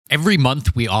Every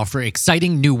month, we offer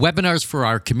exciting new webinars for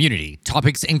our community.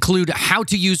 Topics include how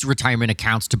to use retirement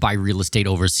accounts to buy real estate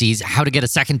overseas, how to get a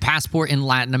second passport in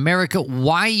Latin America,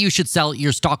 why you should sell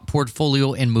your stock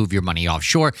portfolio and move your money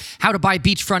offshore, how to buy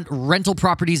beachfront rental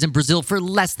properties in Brazil for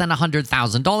less than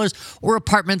 $100,000, or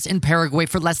apartments in Paraguay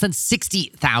for less than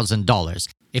 $60,000.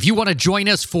 If you want to join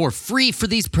us for free for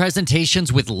these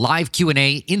presentations with live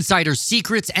Q&A, insider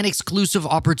secrets, and exclusive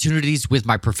opportunities with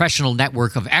my professional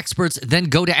network of experts, then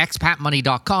go to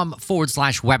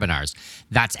expatmoney.com/webinars.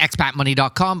 That's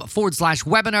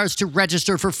expatmoney.com/webinars to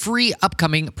register for free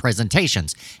upcoming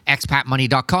presentations.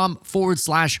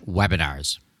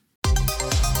 expatmoney.com/webinars.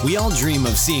 We all dream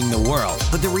of seeing the world,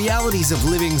 but the realities of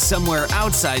living somewhere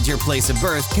outside your place of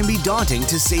birth can be daunting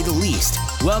to say the least.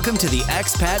 Welcome to the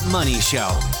Expat Money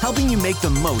Show, helping you make the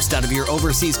most out of your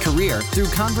overseas career through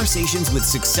conversations with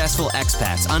successful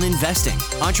expats on investing,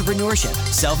 entrepreneurship,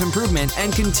 self-improvement,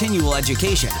 and continual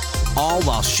education, all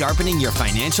while sharpening your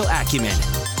financial acumen.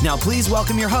 Now please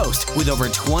welcome your host with over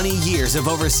 20 years of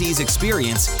overseas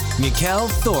experience, Mikkel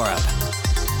Thorup.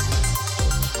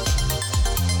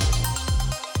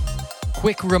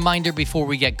 Quick reminder before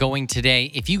we get going today,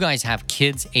 if you guys have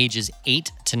kids ages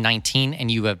 8 to 19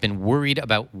 and you have been worried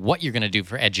about what you're going to do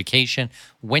for education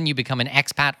when you become an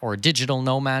expat or a digital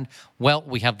nomad, well,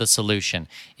 we have the solution.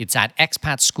 It's at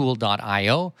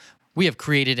expatschool.io. We have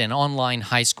created an online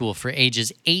high school for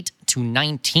ages 8 to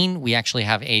 19. We actually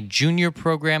have a junior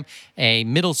program, a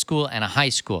middle school, and a high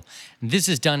school. This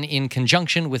is done in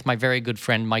conjunction with my very good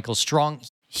friend, Michael Strong.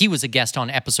 He was a guest on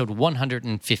episode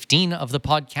 115 of the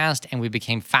podcast, and we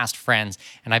became fast friends,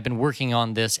 and I've been working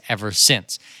on this ever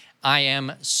since. I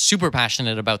am super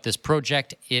passionate about this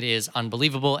project. It is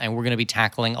unbelievable, and we're going to be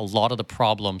tackling a lot of the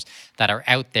problems that are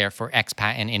out there for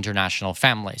expat and international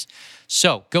families.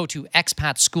 So go to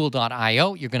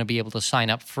expatschool.io. You're going to be able to sign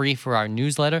up free for our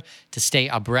newsletter to stay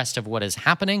abreast of what is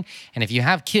happening. And if you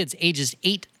have kids ages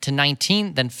 8 to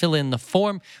 19, then fill in the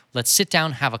form. Let's sit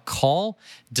down, have a call,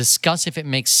 discuss if it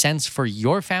makes sense for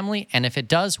your family. And if it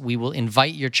does, we will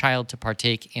invite your child to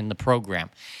partake in the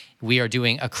program. We are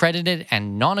doing accredited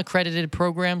and non-accredited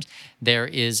programs. There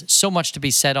is so much to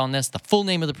be said on this. The full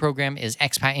name of the program is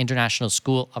Expat International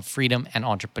School of Freedom and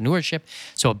Entrepreneurship.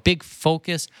 So a big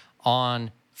focus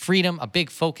on freedom, a big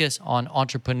focus on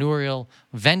entrepreneurial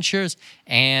ventures,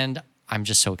 and I'm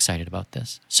just so excited about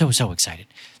this. So excited.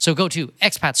 So go to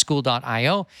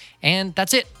expatschool.io, and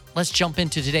that's it. Let's jump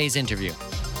into today's interview.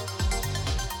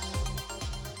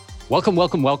 Welcome.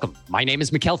 My name is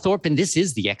Mikkel Thorup, and this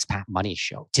is the Expat Money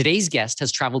Show. Today's guest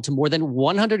has traveled to more than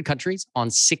 100 countries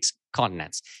on 6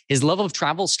 continents. His love of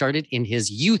travel started in his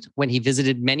youth when he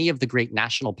visited many of the great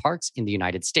national parks in the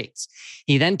United States.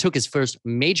 He then took his first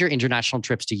major international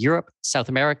trips to Europe, South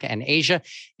America, and Asia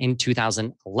in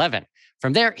 2011.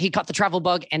 From there, he caught the travel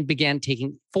bug and began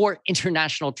taking 4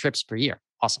 international trips per year.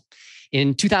 Awesome.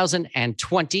 In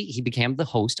 2020, he became the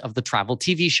host of the travel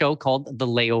TV show called The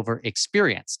Layover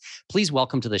Experience. Please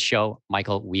welcome to the show,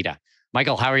 Michael Wedaa.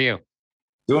 Michael, how are you?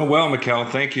 Doing well, Mikkel.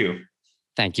 Thank you.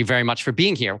 Thank you very much for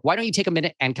being here. Why don't you take a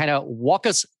minute and kind of walk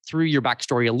us through your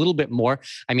backstory a little bit more?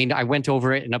 I mean, I went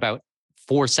over it in about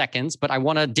 4 seconds, but I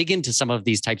want to dig into some of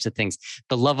these types of things.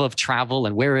 The love of travel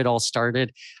and where it all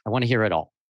started. I want to hear it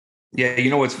all. Yeah, you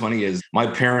know what's funny is my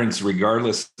parents,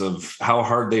 regardless of how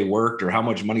hard they worked or how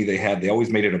much money they had, they always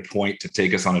made it a point to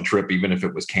take us on a trip, even if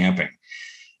it was camping.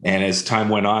 And as time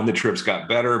went on, the trips got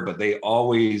better, but they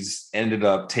always ended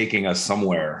up taking us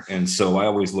somewhere. And so I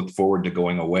always looked forward to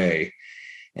going away.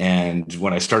 And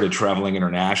when I started traveling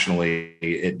internationally,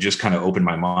 it just kind of opened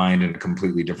my mind in a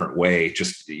completely different way.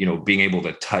 Just, being able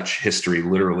to touch history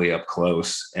literally up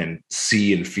close and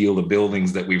see and feel the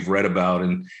buildings that we've read about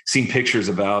and seen pictures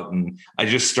about. And I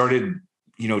just started,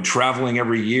 traveling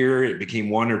every year. It became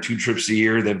 1 or 2 trips a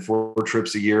year, then 4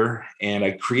 trips a year. And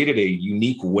I created a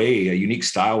unique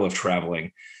style of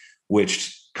traveling,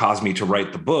 which caused me to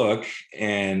write the book.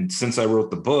 And since I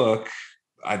wrote the book,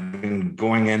 I've been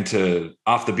going into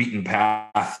off the beaten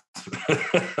path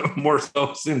more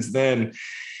so since then.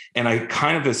 And I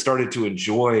kind of have started to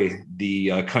enjoy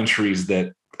the countries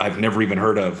that I've never even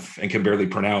heard of and can barely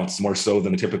pronounce, more so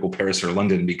than a typical Paris or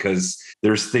London, because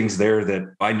there's things there that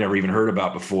I'd never even heard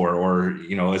about before. Or,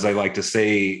 as I like to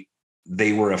say,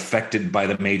 they were affected by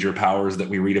the major powers that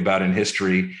we read about in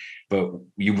history. But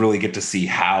you really get to see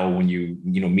how when you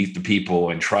meet the people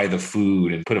and try the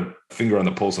food and put a finger on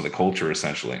the pulse of the culture,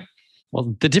 essentially.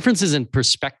 Well, the differences in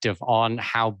perspective on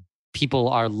how people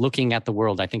are looking at the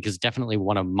world, I think, is definitely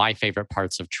one of my favorite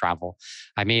parts of travel.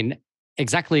 I mean,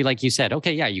 Exactly like you said.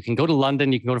 Okay, yeah, you can go to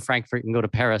London, you can go to Frankfurt, you can go to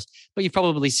Paris, but you've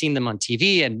probably seen them on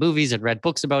TV and movies and read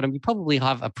books about them. You probably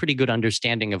have a pretty good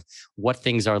understanding of what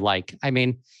things are like. I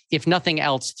mean, if nothing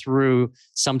else, through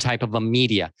some type of a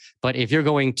media. But if you're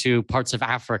going to parts of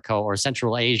Africa or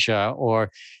Central Asia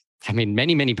or, I mean,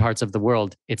 many, many parts of the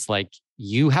world, it's like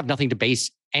you have nothing to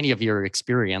base any of your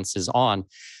experiences on.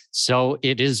 So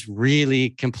it is really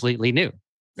completely new.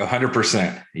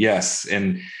 100%. Yes.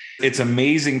 And it's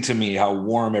amazing to me how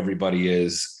warm everybody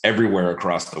is everywhere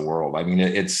across the world. I mean,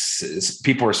 it's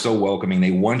people are so welcoming.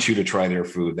 They want you to try their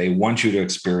food. They want you to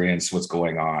experience what's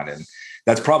going on. And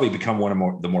that's probably become one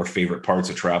of the more favorite parts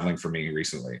of traveling for me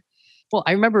recently. Well,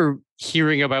 I remember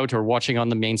hearing about or watching on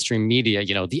the mainstream media,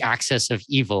 the axis of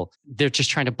evil. They're just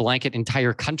trying to blanket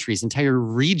entire countries, entire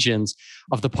regions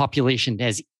of the population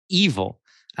as evil.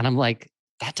 And I'm like,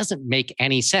 that doesn't make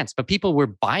any sense. But people were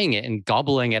buying it and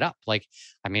gobbling it up. Like,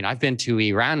 I mean, I've been to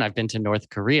Iran, I've been to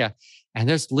North Korea, and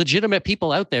there's legitimate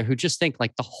people out there who just think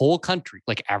like the whole country,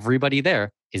 like everybody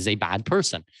there is a bad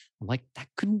person. I'm like, that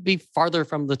couldn't be farther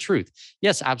from the truth.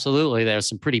 Yes, absolutely. There's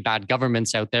some pretty bad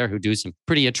governments out there who do some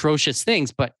pretty atrocious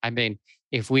things. But I mean,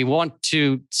 if we want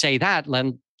to say that,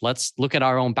 then let's look at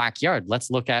our own backyard.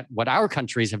 Let's look at what our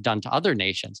countries have done to other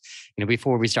nations,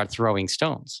 before we start throwing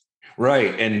stones.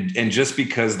 Right. And just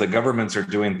because the governments are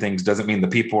doing things doesn't mean the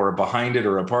people are behind it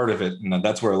or a part of it. And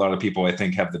that's where a lot of people, I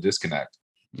think, have the disconnect.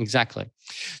 Exactly.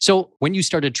 So when you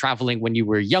started traveling when you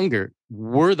were younger,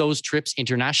 were those trips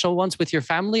international ones with your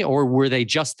family, or were they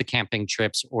just the camping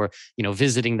trips or,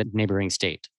 visiting the neighboring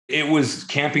state? It was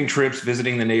camping trips,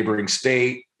 visiting the neighboring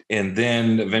state. And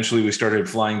then eventually we started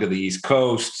flying to the East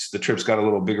Coast. The trips got a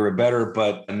little bigger and better,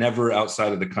 but never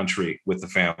outside of the country with the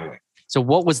family. So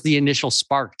what was the initial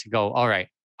spark to go, all right,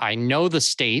 I know the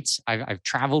States, I've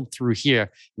traveled through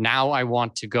here. Now I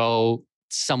want to go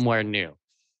somewhere new,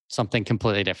 something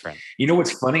completely different.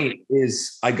 What's funny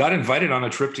is I got invited on a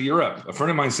trip to Europe. A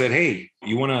friend of mine said, hey,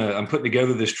 I'm putting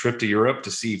together this trip to Europe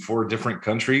to see 4 different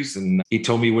countries. And he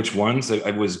told me which ones.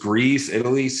 It was Greece,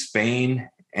 Italy, Spain,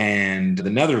 and the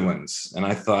Netherlands. And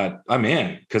I thought, I'm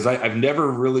in, because I've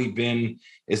never really been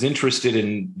as interested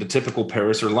in the typical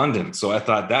Paris or London. So I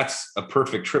thought that's a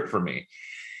perfect trip for me.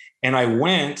 And I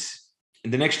went.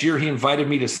 The next year, he invited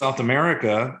me to South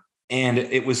America. And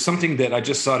it was something that I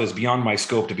just saw as beyond my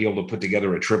scope to be able to put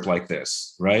together a trip like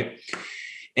this, right?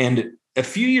 And a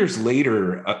few years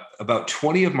later, about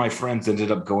 20 of my friends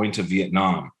ended up going to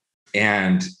Vietnam.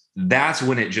 And that's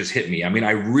when it just hit me. I mean,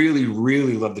 I really,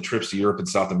 really love the trips to Europe and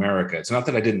South America. It's not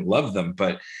that I didn't love them,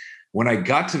 but when I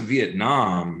got to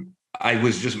Vietnam,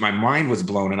 my mind was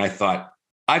blown. And I thought,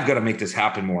 I've got to make this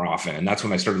happen more often. And that's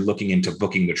when I started looking into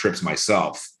booking the trips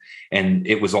myself. And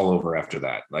it was all over after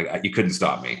that. Like, you couldn't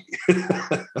stop me.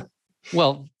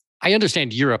 Well, I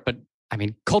understand Europe, but I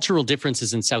mean, cultural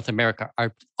differences in South America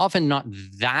are often not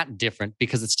that different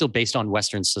because it's still based on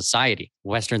Western society,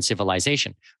 Western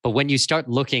civilization. But when you start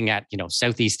looking at,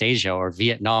 Southeast Asia or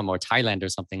Vietnam or Thailand or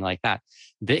something like that,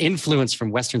 the influence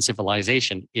from Western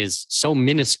civilization is so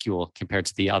minuscule compared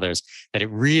to the others that it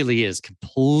really is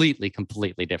completely,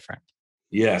 completely different.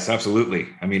 Yes, absolutely.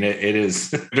 I mean, it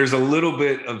is. There's a little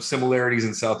bit of similarities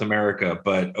in South America,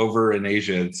 but over in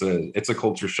Asia, it's a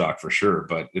culture shock for sure,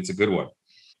 but it's a good one.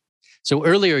 So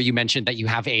earlier you mentioned that you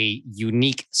have a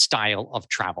unique style of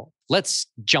travel. Let's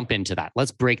jump into that.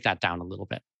 Let's break that down a little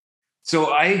bit.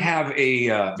 So I have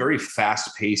a very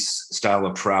fast-paced style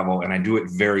of travel, and I do it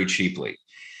very cheaply.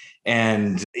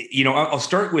 And, I'll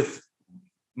start with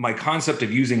my concept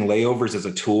of using layovers as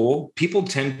a tool. People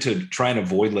tend to try and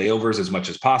avoid layovers as much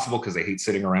as possible because they hate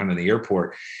sitting around in the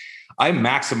airport. I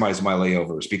maximize my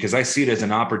layovers because I see it as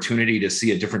an opportunity to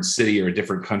see a different city or a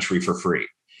different country for free.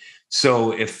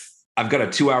 So if I've got a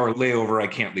 2-hour layover, I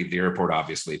can't leave the airport,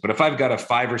 obviously. But if I've got a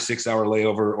 5 or 6 hour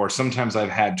layover, or sometimes I've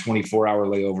had 24-hour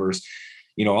layovers,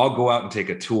 I'll go out and take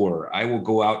a tour. I will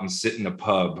go out and sit in a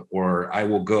pub, or I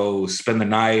will go spend the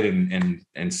night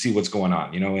and see what's going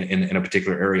on, in a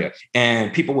particular area.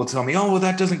 And people will tell me, oh, well,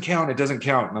 that doesn't count. It doesn't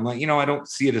count. And I'm like, I don't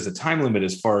see it as a time limit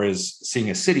as far as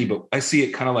seeing a city, but I see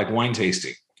it kind of like wine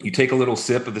tasting. You take a little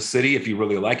sip of the city. If you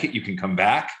really like it, you can come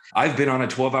back. I've been on a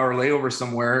 12-hour layover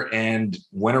somewhere and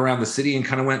went around the city and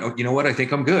kind of went, oh, you know what? I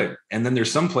think I'm good. And then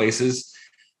there's some places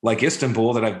like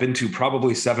Istanbul that I've been to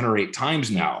probably 7 or 8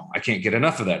 times now. I can't get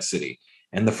enough of that city.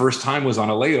 And the first time was on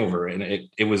a layover. And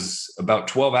it was about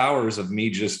 12 hours of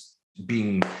me just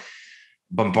being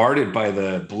bombarded by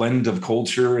the blend of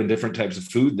culture and different types of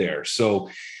food there.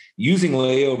 So using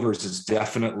layovers is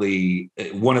definitely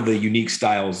one of the unique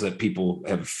styles that people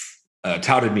have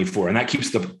touted me for. And that keeps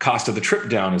the cost of the trip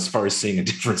down as far as seeing a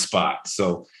different spot.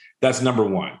 So that's number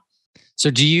one. So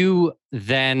do you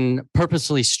then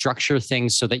purposely structure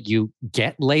things so that you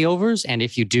get layovers? And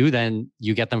if you do, then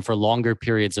you get them for longer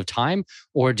periods of time?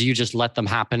 Or do you just let them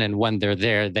happen and when they're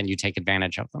there, then you take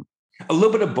advantage of them? A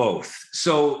little bit of both.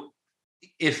 So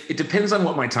if it depends on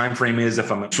what my time frame is,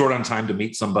 if I'm short on time to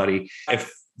meet somebody,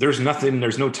 if there's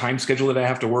no time schedule that I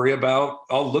have to worry about,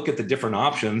 I'll look at the different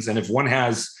options. And if one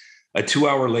has a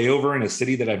 2-hour layover in a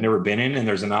city that I've never been in, and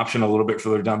there's an option a little bit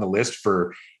further down the list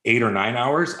for 8 or 9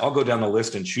 hours, I'll go down the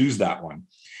list and choose that one.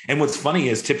 And what's funny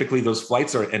is typically those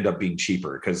flights end up being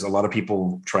cheaper because a lot of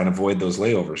people try and avoid those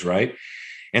layovers, right?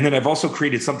 And then I've also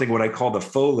created something what I call the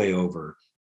faux layover.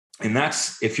 And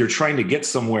that's if you're trying to get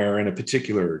somewhere in a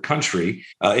particular country,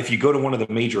 if you go to one of the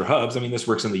major hubs, I mean, this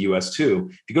works in the US too.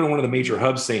 If you go to one of the major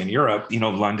hubs, say in Europe,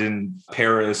 London,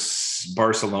 Paris,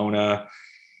 Barcelona,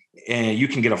 and you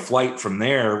can get a flight from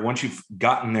there. Once you've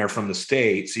gotten there from the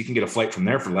States, you can get a flight from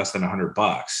there for less than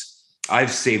 $100.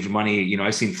 I've saved money.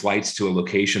 I've seen flights to a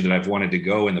location that I've wanted to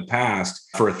go in the past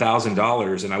for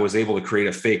 $1,000. And I was able to create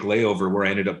a fake layover where I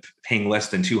ended up paying less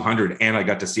than 200 and I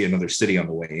got to see another city on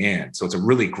the way in. So it's a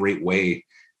really great way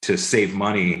to save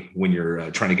money when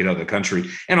you're trying to get out of the country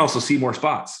and also see more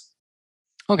spots.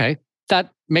 Okay.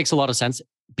 That makes a lot of sense.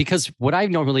 Because what I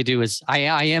normally do is I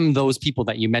am those people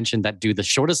that you mentioned that do the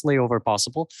shortest layover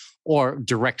possible or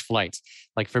direct flights.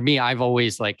 Like for me, I've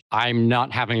always I'm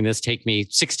not having this take me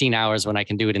 16 hours when I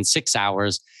can do it in 6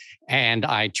 hours. And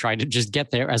I try to just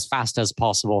get there as fast as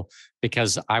possible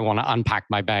because I want to unpack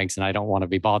my bags and I don't want to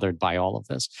be bothered by all of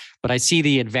this. But I see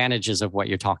the advantages of what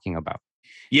you're talking about.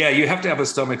 Yeah, you have to have a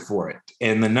stomach for it.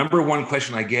 And the number one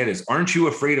question I get is, aren't you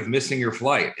afraid of missing your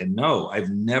flight? And no, I've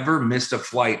never missed a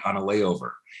flight on a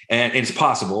layover. And it's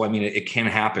possible. I mean, it can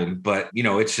happen, but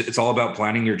it's all about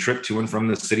planning your trip to and from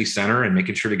the city center and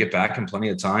making sure to get back in plenty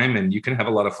of time. And you can have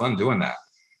a lot of fun doing that.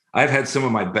 I've had some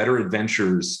of my better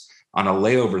adventures on a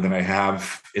layover than I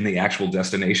have in the actual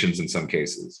destinations in some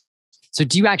cases. So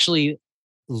do you actually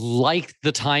like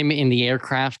the time in the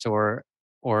aircraft or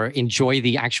enjoy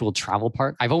the actual travel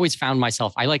part? I've always found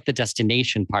myself, I like the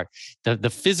destination part, the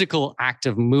physical act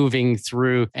of moving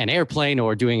through an airplane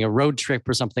or doing a road trip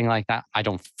or something like that. I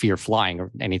don't fear flying or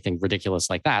anything ridiculous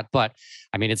like that. But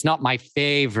I mean, it's not my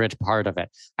favorite part of it.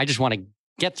 I just want to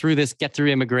get through this, get through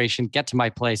immigration, get to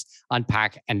my place,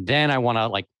 unpack, and then I want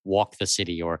to walk the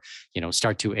city or,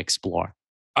 start to explore.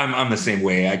 I'm the same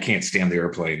way. I can't stand the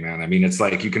airplane, man. I mean, it's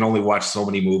like you can only watch so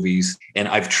many movies, and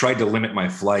I've tried to limit my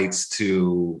flights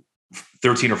to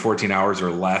 13 or 14 hours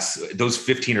or less. Those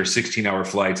 15 or 16-hour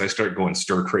flights, I start going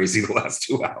stir crazy the last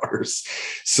 2 hours.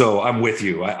 So I'm with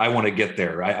you. I want to get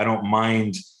there. I don't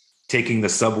mind taking the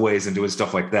subways and doing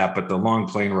stuff like that, but the long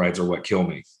plane rides are what kill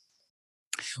me.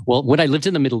 Well, when I lived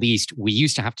in the Middle East, we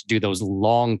used to have to do those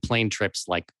long plane trips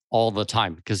all the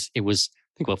time because it was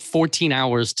 14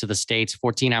 hours to the States,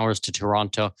 14 hours to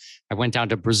Toronto. I went down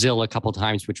to Brazil a couple of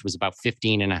times, which was about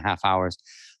 15 and a half hours.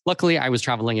 Luckily, I was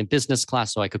traveling in business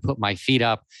class, so I could put my feet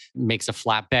up, makes a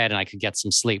flat bed, and I could get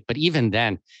some sleep. But even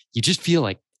then, you just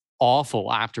feel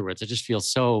awful afterwards. I just feel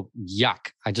so yuck.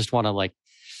 I just want to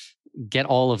get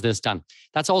all of this done.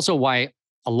 That's also why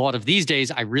a lot of these days,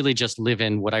 I really just live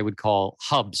in what I would call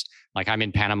hubs. Like I'm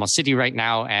in Panama City right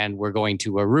now, and we're going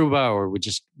to Aruba, or we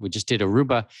just did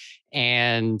Aruba,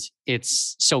 and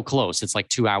it's so close. It's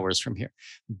 2 hours from here.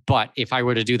 But if I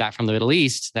were to do that from the Middle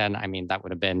East, then I mean that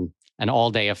would have been an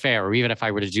all-day affair. Or even if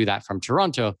I were to do that from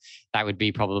Toronto, that would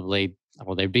be probably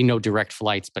there'd be no direct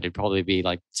flights, but it'd probably be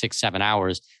 6-7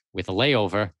 hours with a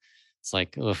layover. It's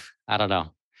I don't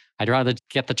know. I'd rather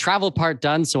get the travel part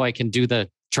done so I can do the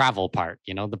travel part,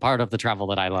 the part of the travel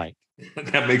that I like.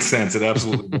 That makes sense. It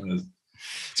absolutely does.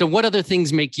 So what other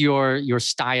things make your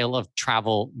style of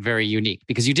travel very unique?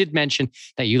 Because you did mention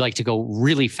that you like to go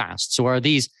really fast. So are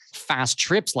these fast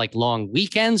trips like long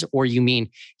weekends, or you mean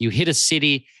you hit a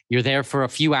city, you're there for a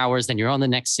few hours, then you're on the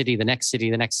next city, the next city,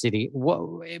 the next city?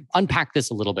 Unpack this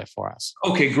a little bit for us.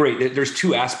 Okay, great. There's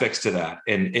two aspects to that.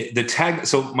 And the tag,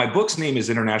 so my book's name is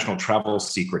International Travel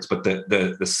Secrets, but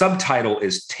the subtitle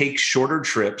is Take Shorter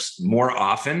Trips More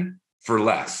Often for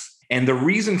Less. And the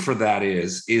reason for that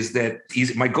is that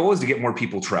my goal is to get more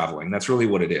people traveling. That's really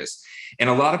what it is. And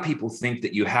a lot of people think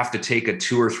that you have to take a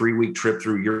 2 or 3 week trip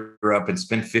through Europe and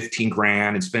spend 15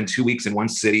 grand and spend 2 weeks in one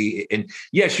city. And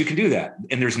yes, you can do that.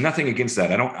 And there's nothing against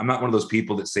that. I'm not one of those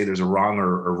people that say there's a wrong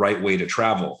or right way to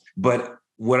travel. But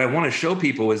what I want to show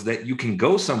people is that you can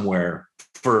go somewhere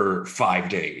for 5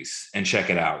 days and check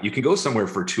it out. You can go somewhere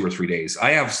for 2 or 3 days.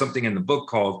 I have something in the book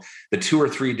called the 2 or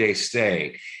 3 day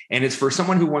stay. And it's for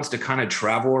someone who wants to kind of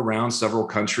travel around several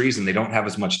countries and they don't have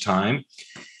as much time.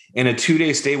 In a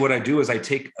 2-day stay, what I do is I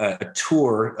take a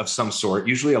tour of some sort,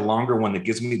 usually a longer one that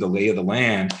gives me the lay of the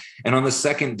land. And on the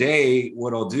second day,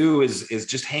 what I'll do is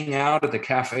just hang out at the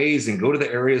cafes and go to the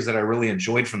areas that I really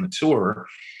enjoyed from the tour,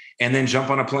 and then jump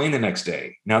on a plane the next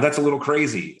day. Now, that's a little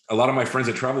crazy. A lot of my friends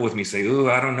that travel with me say, "Ooh,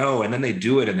 I don't know." And then they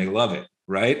do it and they love it,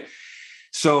 right?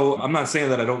 So I'm not saying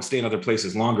that I don't stay in other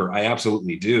places longer. I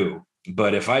absolutely do.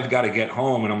 But if I've got to get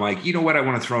home and I'm like, you know what, I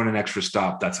want to throw in an extra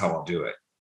stop, that's how I'll do it.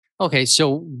 Okay,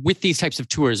 so with these types of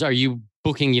tours, are you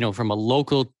booking, from a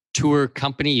local tour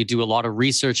company? You do a lot of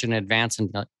research in advance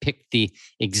and pick the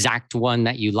exact one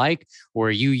that you like, or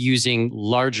are you using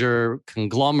larger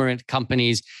conglomerate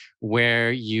companies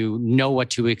where you know what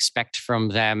to expect from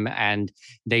them and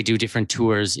they do different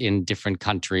tours in different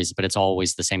countries, but it's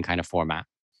always the same kind of format?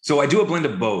 So I do a blend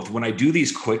of both. When I do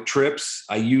these quick trips,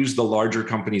 I use the larger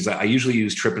companies. I usually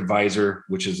use TripAdvisor,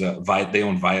 which is they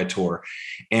own Viator.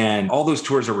 And all those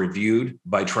tours are reviewed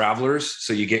by travelers.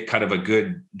 So you get kind of a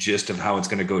good gist of how it's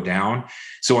going to go down.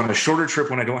 So on a shorter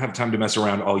trip, when I don't have time to mess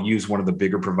around, I'll use one of the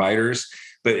bigger providers.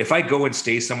 But if I go and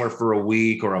stay somewhere for a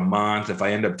week or a month, if I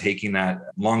end up taking that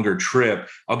longer trip,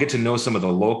 I'll get to know some of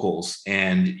the locals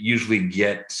and usually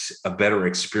get a better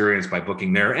experience by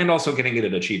booking there and also getting it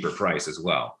at a cheaper price as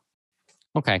well.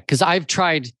 Okay, because I've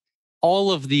tried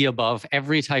all of the above,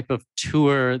 every type of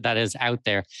tour that is out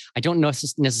there. I don't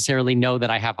necessarily know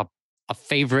that I have a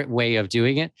favorite way of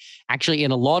doing it. Actually,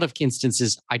 in a lot of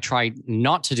instances, I try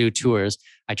not to do tours.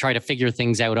 I try to figure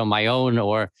things out on my own,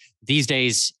 or these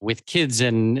days with kids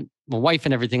and my wife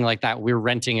and everything like that, we're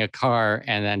renting a car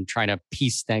and then trying to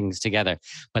piece things together.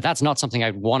 But that's not something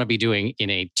I'd want to be doing in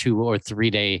a 2 or 3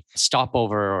 day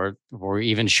stopover or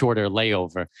even shorter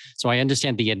layover. So I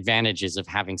understand the advantages of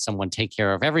having someone take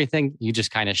care of everything. You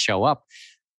just kind of show up,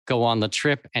 go on the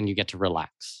trip, and you get to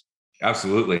relax.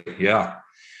 Absolutely. Yeah.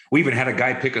 We even had a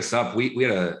guy pick us up. We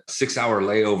had a 6-hour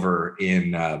layover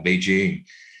in Beijing.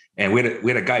 And we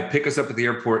had a guy pick us up at the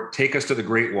airport, take us to the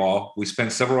Great Wall. We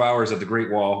spent several hours at the Great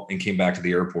Wall and came back to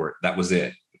the airport. That was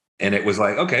it. And it was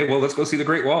like, okay, well, let's go see the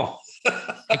Great Wall.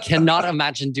 I cannot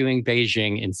imagine doing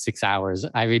Beijing in 6 hours.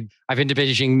 I mean, I've been to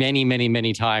Beijing many, many,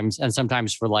 many times, and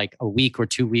sometimes for like a week or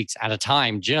 2 weeks at a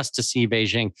time just to see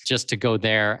Beijing, just to go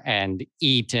there and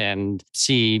eat and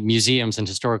see museums and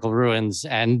historical ruins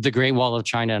and the Great Wall of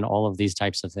China and all of these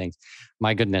types of things.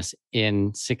 My goodness,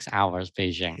 in 6 hours,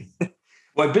 Beijing.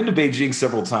 Well, I've been to Beijing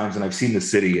several times and I've seen the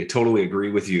city. I totally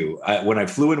agree with you. When I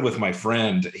flew in with my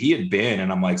friend, he had been,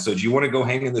 and I'm like, so do you want to go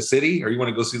hang in the city or you want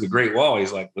to go see the Great Wall?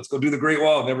 He's like, let's go do the Great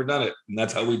Wall. I've never done it. And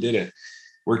that's how we did it.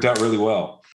 Worked out really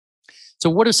well. So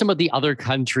what are some of the other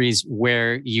countries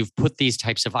where you've put these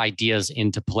types of ideas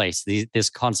into place? This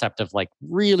concept of like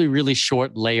really, really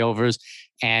short layovers,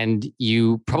 and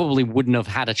you probably wouldn't have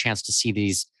had a chance to see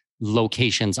these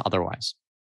locations otherwise.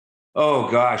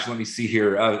 Oh, gosh, let me see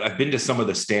here. I've been to some of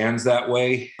the stands that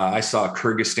way. I saw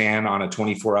Kyrgyzstan on a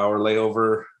 24-hour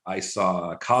layover. I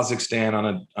saw Kazakhstan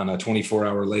on a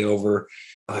 24-hour layover.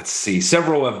 Let's see.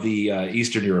 Several of the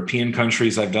Eastern European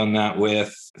countries I've done that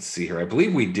with. Let's see here. I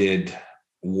believe we did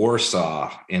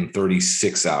Warsaw in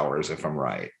 36 hours, if I'm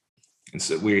right. And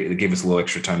so it gave us a little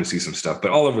extra time to see some stuff.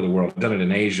 But all over the world. I've done it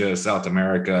in Asia, South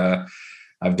America.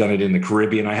 I've done it in the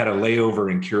Caribbean. I had a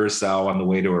layover in Curacao on the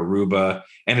way to Aruba.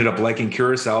 Ended up liking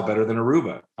Curacao better than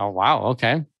Aruba. Oh, wow.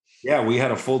 Okay. Yeah, we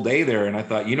had a full day there. And I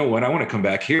thought, you know what? I want to come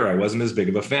back here. I wasn't as big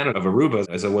of a fan of Aruba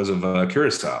as I was of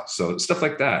Curacao. So stuff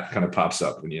like that kind of pops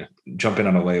up when you jump in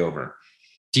on a layover.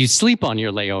 Do you sleep on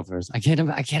your layovers? I can't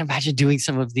imagine doing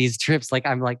some of these trips. Like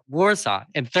I'm like Warsaw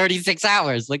in 36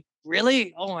 hours. Like,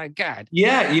 really? Oh my God.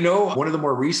 Yeah. One of the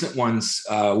more recent ones,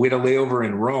 we had a layover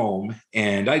in Rome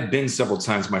and I'd been several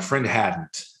times. My friend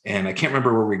hadn't. And I can't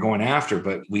remember where we were going after,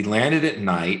 but we landed at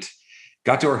night,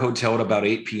 got to our hotel at about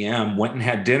 8 p.m., went and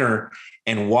had dinner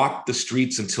and walked the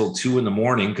streets until 2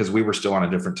 a.m. because we were still on a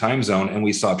different time zone. And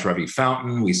we saw Trevi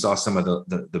Fountain. We saw some of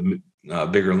the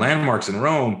bigger landmarks in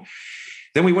Rome.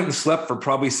 Then we went and slept for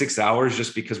probably 6 hours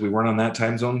just because we weren't on that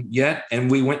time zone yet.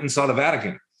 And we went and saw the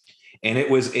Vatican. And it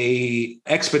was a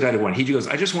expedited one. He goes,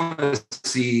 I just want to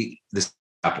see this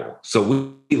chapel.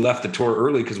 So we left the tour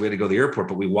early because we had to go to the airport,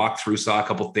 but we walked through, saw a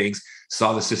couple of things,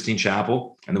 saw the Sistine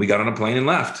Chapel, and then we got on a plane and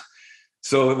left.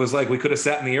 So it was like we could have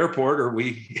sat in the airport or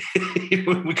we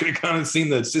could have gone and seen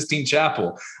the Sistine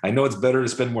Chapel. I know it's better to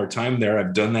spend more time there.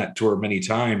 I've done that tour many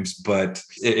times, but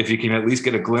if you can at least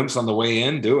get a glimpse on the way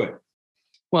in, do it.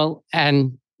 Well,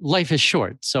 and life is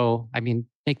short. So, I mean,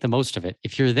 make the most of it.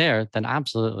 If you're there, then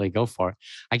absolutely go for it.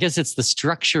 I guess it's the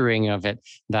structuring of it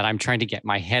that I'm trying to get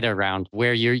my head around,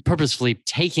 where you're purposefully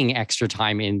taking extra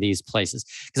time in these places.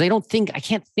 Because I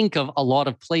can't think of a lot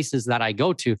of places that I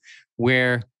go to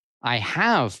where I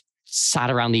have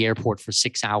sat around the airport for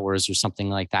 6 hours or something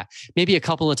like that. Maybe a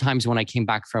couple of times when I came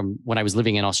back from when I was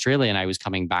living in Australia and I was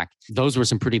coming back, those were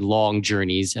some pretty long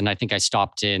journeys. And I think I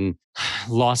stopped in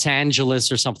Los Angeles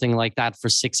or something like that for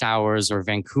 6 hours, or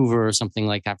Vancouver or something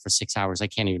like that for 6 hours. I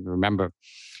can't even remember.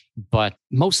 But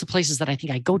most of the places that I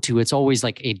think I go to, it's always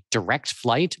like a direct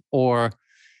flight, or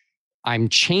I'm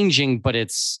changing, but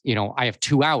it's, I have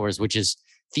 2 hours, which is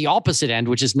the opposite end,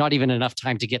 which is not even enough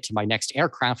time to get to my next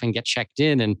aircraft and get checked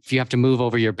in. And if you have to move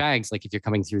over your bags, like if you're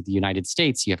coming through the United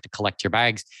States, you have to collect your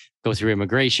bags, go through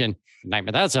immigration.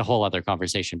 Nightmare. That's a whole other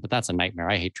conversation, but that's a nightmare.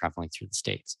 I hate traveling through the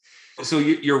States. So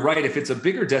you're right. If it's a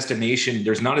bigger destination,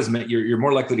 there's not as many, you're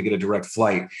more likely to get a direct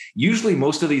flight. Usually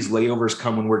most of these layovers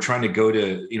come when we're trying to go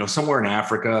to, somewhere in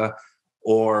Africa,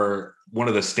 or one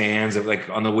of the stands of, like,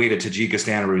 on the way to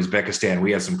Tajikistan or Uzbekistan,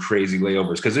 we have some crazy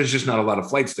layovers because there's just not a lot of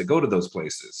flights that go to those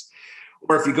places.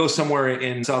 Or if you go somewhere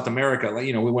in South America, like,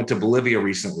 we went to Bolivia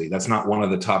recently. That's not one of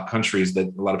the top countries that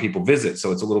a lot of people visit.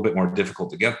 So it's a little bit more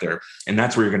difficult to get there. And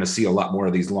that's where you're going to see a lot more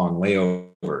of these long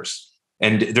layovers.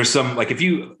 And there's some, like,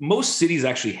 most cities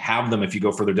actually have them if you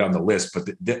go further down the list,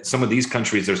 but some of these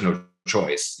countries, there's no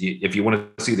choice. If you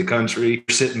want to see the country,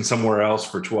 you're sitting somewhere else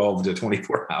for 12 to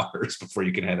 24 hours before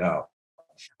you can head out.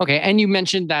 Okay. And you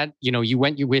mentioned that, you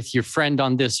went with your friend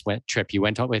on this trip. You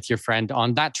went out with your friend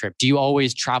on that trip. Do you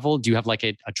always travel? Do you have like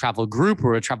a travel group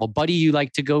or a travel buddy you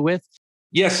like to go with?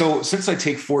 Yeah. So since I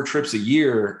take 4 trips a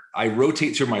year, I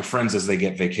rotate through my friends as they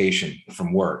get vacation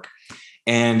from work.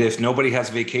 And if nobody has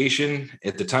vacation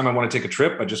at the time I want to take a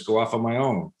trip, I just go off on my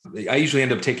own. I usually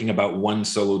end up taking about 1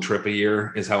 solo trip a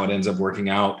year is how it ends up working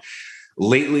out.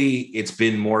 Lately, it's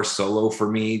been more solo for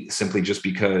me, simply just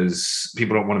because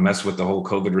people don't want to mess with the whole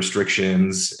COVID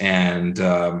restrictions. And,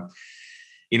 a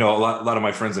lot of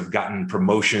my friends have gotten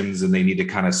promotions and they need to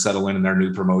kind of settle in their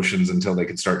new promotions until they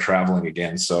can start traveling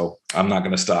again. So I'm not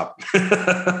going to stop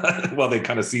while they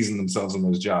kind of season themselves in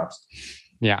those jobs.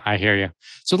 Yeah, I hear you.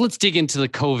 So let's dig into the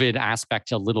COVID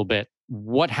aspect a little bit.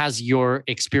 What has your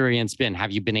experience been?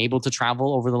 Have you been able to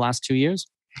travel over the last 2 years?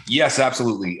 Yes,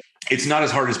 absolutely. It's not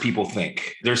as hard as people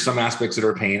think. There's some aspects that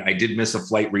are a pain. I did miss a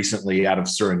flight recently out of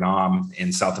Suriname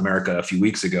in South America a few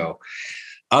weeks ago.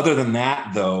 Other than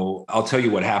that, though, I'll tell you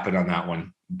what happened on that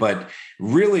one. But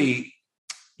really,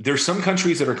 there's some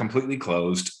countries that are completely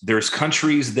closed. There's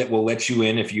countries that will let you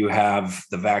in if you have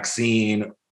the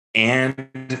vaccine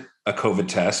and a COVID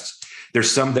test. There's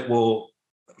some that will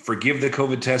forgive the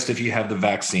COVID test if you have the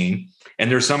vaccine. And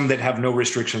there's some that have no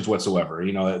restrictions whatsoever.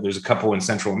 There's a couple in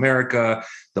Central America.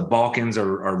 The Balkans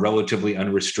are relatively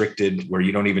unrestricted, where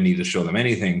you don't even need to show them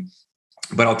anything.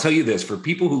 But I'll tell you this, for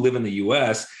people who live in the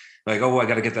US, like, I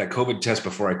got to get that COVID test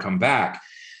before I come back.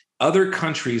 Other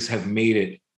countries have made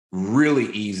it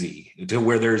really easy to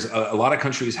where there's a lot of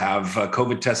countries have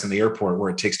COVID tests in the airport where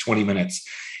it takes 20 minutes.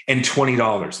 And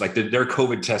 $20. Like their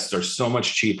COVID tests are so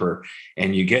much cheaper,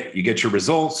 and you get your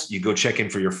results. You go check in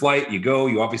for your flight.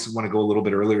 You obviously want to go a little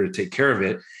bit earlier to take care of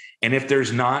it. And if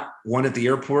there's not one at the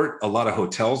airport, a lot of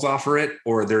hotels offer it,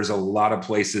 or there's a lot of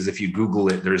places. If you Google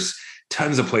it, there's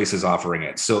tons of places offering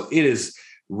it. So it is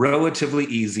relatively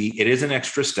easy. It is an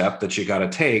extra step that you got to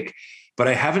take, but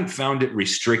I haven't found it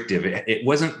restrictive.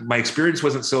 My experience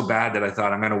wasn't so bad that I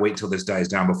thought I'm going to wait till this dies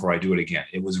down before I do it again.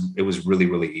 It was really,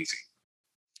 really easy.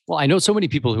 Well, I know so many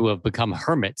people who have become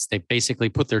hermits. They basically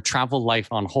put their travel life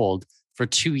on hold for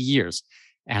 2 years.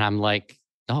 And I'm like,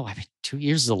 no, 2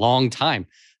 years is a long time.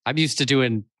 I'm used to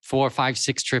doing 4, 5,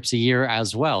 6 trips a year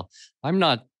as well. I'm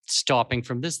not stopping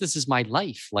from this. This is my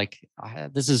life. Like,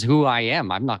 this is who I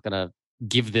am. I'm not going to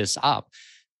give this up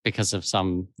because of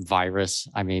some virus.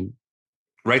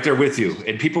 Right there with you.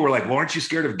 And people were like, well, aren't you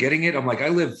scared of getting it? I'm like, I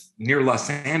live near Los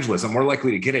Angeles. I'm more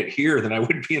likely to get it here than I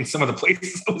would be in some of the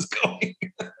places I was going.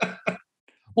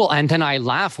 Well, and then I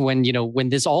laugh when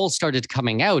this all started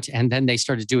coming out, and then they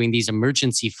started doing these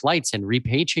emergency flights and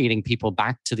repatriating people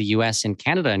back to the US and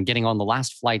Canada and getting on the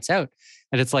last flights out.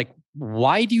 And it's like,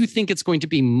 why do you think it's going to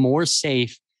be more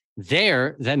safe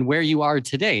there than where you are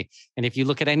today? And if you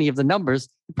look at any of the numbers,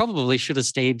 you probably should have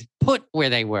stayed put where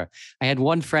they were. I had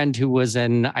one friend who was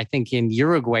in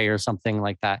Uruguay or something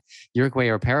like that, Uruguay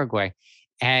or Paraguay,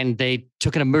 and they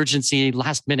took an emergency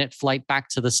last minute flight back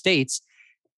to the States.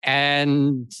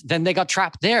 And then they got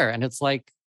trapped there. And it's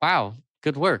like, wow,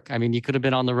 good work. You could have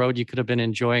been on the road. You could have been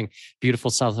enjoying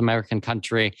beautiful South American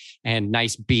country and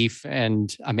nice beef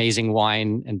and amazing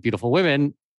wine and beautiful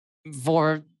women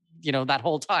for, that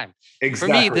whole time.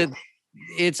 Exactly. For me,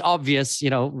 it's obvious,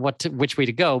 which way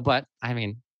to go. But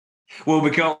well,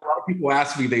 because a lot of people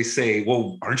ask me, they say,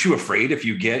 well, aren't you afraid if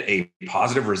you get a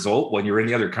positive result when you're in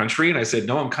the other country? And I said,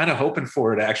 no, I'm kind of hoping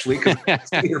for it actually, because I'm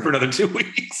stay here for another 2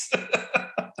 weeks.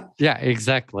 Yeah,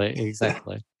 exactly.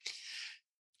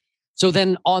 So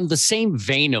then on the same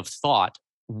vein of thought,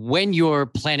 when you're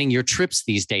planning your trips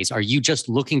these days, are you just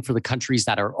looking for the countries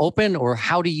that are open, or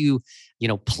how do you,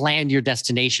 plan your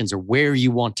destinations or where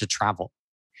you want to travel?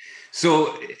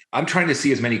 So I'm trying to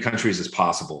see as many countries as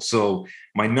possible. So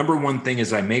my number one thing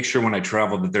is I make sure when I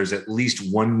travel that there's at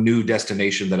least one new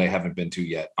destination that I haven't been to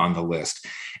yet on the list.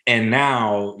 And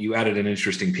now you added an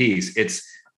interesting piece.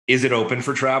 Is it open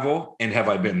for travel? And have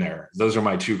I been there? Those are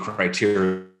my two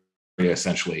criteria,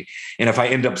 essentially. And if I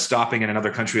end up stopping in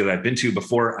another country that I've been to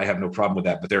before, I have no problem with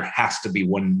that. But there has to be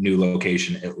one new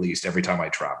location at least every time I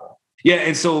travel. Yeah.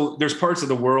 And so there's parts of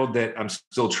the world that I'm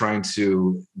still trying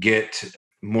to get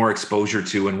more exposure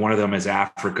to. And one of them is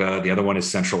Africa. The other one is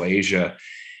Central Asia.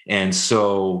 And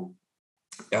so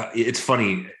it's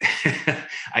funny.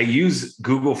 I use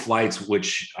Google Flights,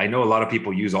 which I know a lot of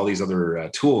people use all these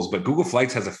other tools, but Google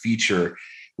Flights has a feature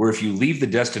where if you leave the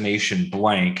destination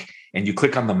blank and you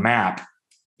click on the map,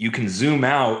 you can zoom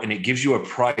out and it gives you a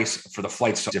price for the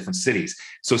flights to different cities.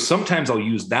 So sometimes I'll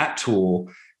use that tool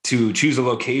to choose a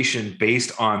location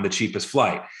based on the cheapest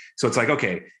flight. So it's like,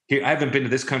 okay, here, I haven't been to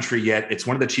this country yet. It's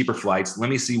one of the cheaper flights.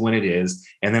 Let me see when it is.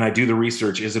 And then I do the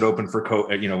research. Is it open for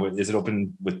COVID? Is it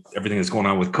open with everything that's going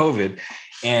on with COVID?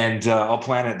 And I'll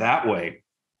plan it that way.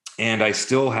 And I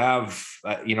still have,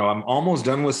 I'm almost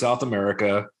done with South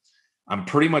America. I'm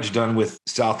pretty much done with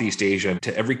Southeast Asia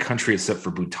to every country except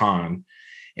for Bhutan.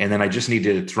 And then I just need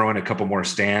to throw in a couple more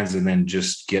stands and then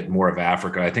just get more of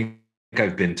Africa. I think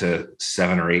I've been to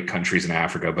 7 or 8 countries in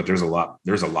Africa, but there's a lot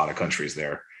of countries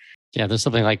there. Yeah, there's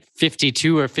something like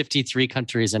 52 or 53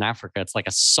 countries in Africa. It's like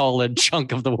a solid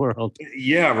chunk of the world.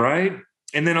 Yeah, right.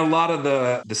 And then a lot of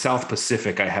the South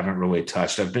Pacific I haven't really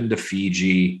touched. I've been to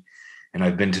Fiji and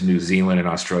I've been to New Zealand and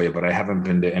Australia, but I haven't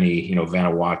been to any,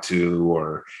 Vanuatu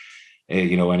or,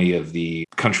 any of the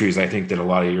countries I think that a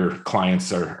lot of your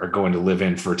clients are going to live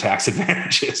in for tax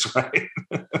advantages, right?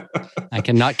 I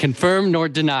cannot confirm nor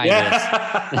deny this.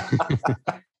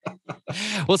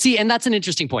 Well, see, and that's an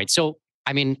interesting point. So,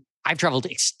 I've traveled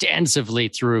extensively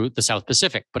through the South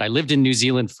Pacific, but I lived in New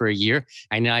Zealand for a year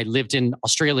and I lived in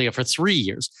Australia for 3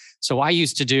 years. So I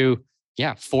used to do,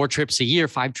 4 trips a year,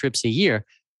 5 trips a year,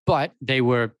 but they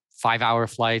were 5-hour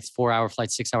flights, 4-hour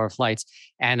flights, 6-hour flights.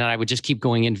 And I would just keep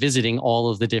going and visiting all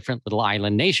of the different little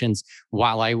island nations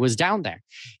while I was down there.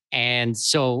 And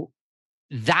so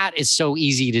that is so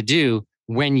easy to do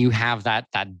when you have that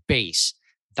base.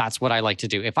 That's what I like to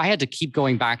do. If I had to keep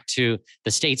going back to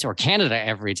the States or Canada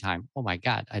every time, oh my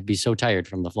God, I'd be so tired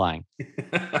from the flying.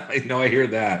 No, I hear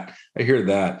that.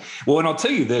 Well, and I'll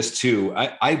tell you this too.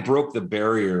 I broke the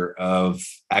barrier of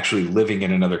actually living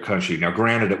in another country. Now,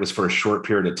 granted, it was for a short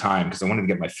period of time because I wanted to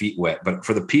get my feet wet. But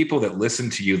for the people that listen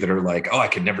to you that are like, oh, I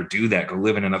could never do that, go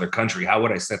live in another country, how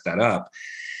would I set that up?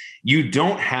 You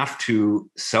don't have to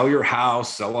sell your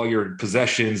house, sell all your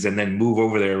possessions, and then move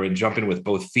over there and jump in with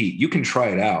both feet. You can try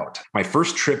it out. My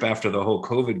first trip after the whole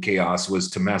COVID chaos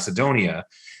was to Macedonia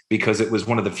because it was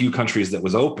one of the few countries that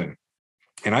was open.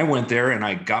 And I went there and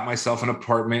I got myself an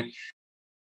apartment,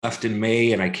 left in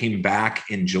May, and I came back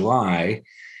in July.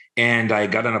 And I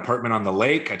got an apartment on the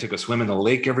lake. I took a swim in the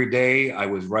lake every day. I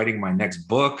was writing my next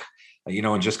book.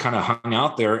 And just kind of hung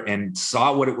out there and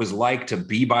saw what it was like to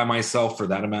be by myself for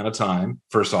that amount of time.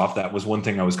 First off, that was one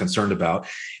thing I was concerned about.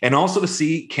 And also to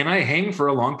see, can I hang for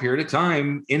a long period of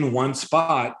time in one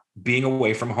spot, being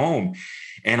away from home?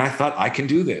 And I thought, I can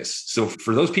do this. So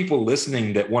for those people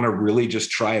listening that want to really just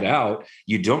try it out,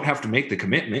 you don't have to make the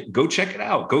commitment. Go check it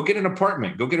out. Go get an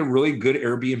apartment. Go get a really good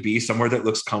Airbnb, somewhere that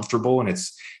looks comfortable and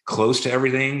it's close to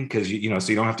everything because, so you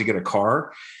don't have to get a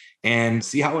car. And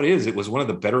see how it is. It was one of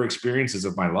the better experiences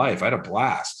of my life. I had a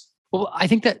blast. Well, I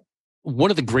think that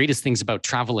one of the greatest things about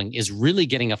traveling is really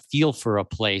getting a feel for a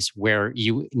place where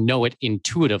you know it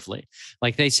intuitively.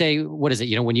 Like they say, what is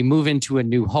it? When you move into a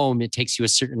new home, it takes you a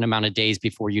certain amount of days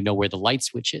before you know where the light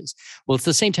switch is. Well, it's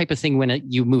the same type of thing when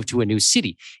you move to a new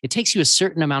city. It takes you a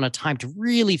certain amount of time to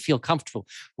really feel comfortable.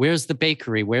 Where's the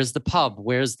bakery? Where's the pub?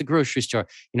 Where's the grocery store?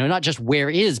 Not just where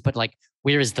is, but like,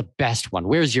 where is the best one?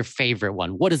 Where's your favorite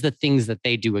one? What is the things that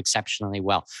they do exceptionally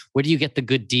well? Where do you get the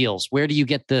good deals? Where do you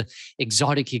get the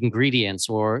exotic ingredients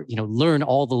or, learn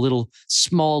all the little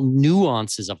small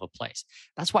nuances of a place?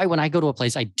 That's why when I go to a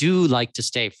place, I do like to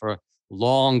stay for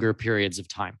longer periods of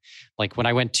time. Like when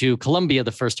I went to Colombia,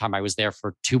 the first time I was there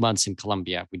for 2 months in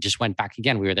Colombia. We just went back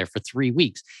again. We were there for 3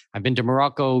 weeks. I've been to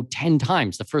Morocco 10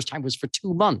 times. The first time was for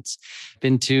 2 months.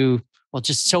 Been to well,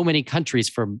 just so many countries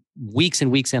for weeks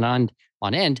and weeks and on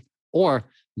end, or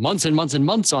months and months and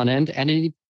months on end, and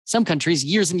in some countries,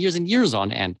 years and years and years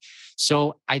on end.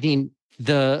 So I think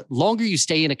the longer you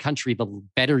stay in a country, the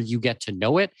better you get to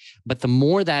know it. But the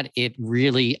more that it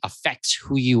really affects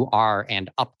who you are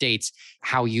and updates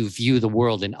how you view the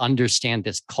world and understand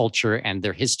this culture and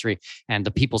their history and the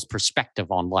people's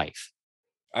perspective on life.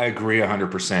 I agree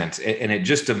 100%. And it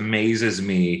just amazes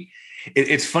me.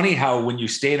 It's funny how when you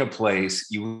stay in a place,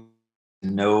 you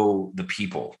know the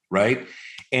people, right?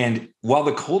 And while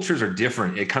the cultures are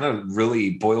different, it kind of really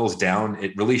boils down.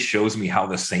 It really shows me how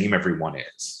the same everyone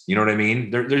is. You know what I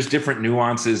mean? There's different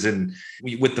nuances and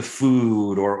with the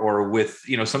food or with,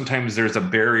 sometimes there's a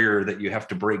barrier that you have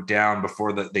to break down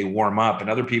before they warm up, and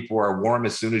other people are warm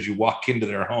as soon as you walk into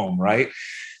their home, right?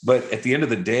 But at the end of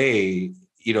the day,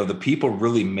 the people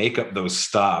really make up those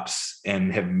stops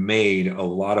and have made a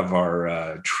lot of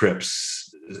our trips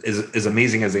as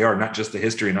amazing as they are. Not just the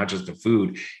history, not just the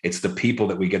food. It's the people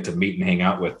that we get to meet and hang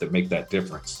out with that make that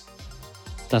difference.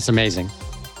 That's amazing.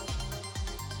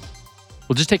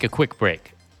 We'll just take a quick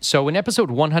break. So in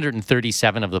episode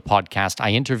 137 of the podcast,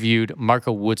 I interviewed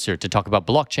Marco Wutzer to talk about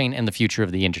blockchain and the future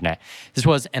of the internet. This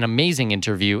was an amazing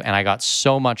interview, and I got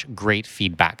so much great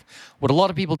feedback. What a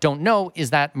lot of people don't know is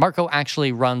that Marco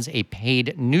actually runs a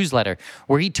paid newsletter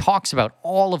where he talks about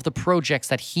all of the projects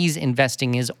that he's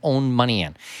investing his own money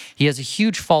in. He has a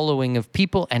huge following of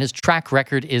people, and his track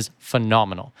record is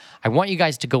phenomenal. I want you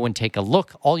guys to go and take a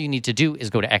look. All you need to do is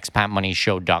go to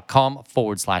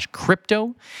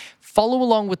expatmoneyshow.com/crypto. Follow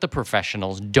along with the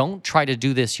professionals. Don't try to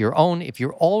do this your own. If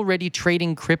you're already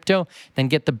trading crypto, then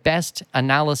get the best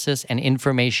analysis and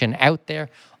information out there.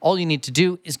 All you need to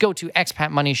do is go to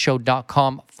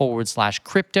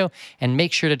expatmoneyshow.com/crypto and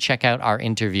make sure to check out our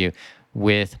interview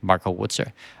with Marco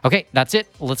Wutzer. Okay, that's it.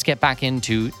 Let's get back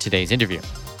into today's interview.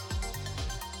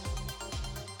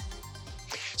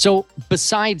 So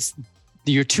besides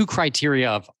your two criteria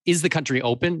of is the country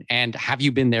open and have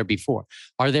you been there before,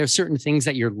 are there certain things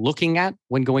that you're looking at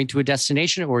when going to a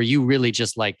destination, or are you really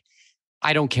just like,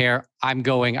 I don't care, I'm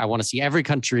going, I want to see every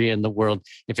country in the world.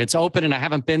 If it's open and I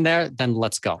haven't been there, then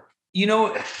let's go?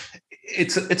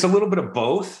 It's a little bit of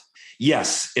both.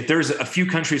 Yes, if there's a few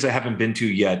countries I haven't been to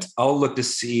yet, I'll look to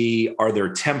see, are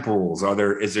there temples?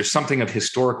 Is there something of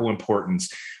historical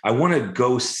importance? I want to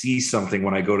go see something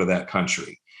when I go to that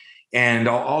country. And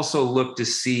I'll also look to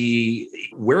see,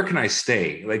 where can I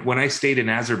stay? Like when I stayed in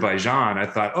Azerbaijan, I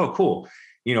thought, oh, cool.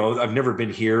 I've never been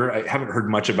here. I haven't heard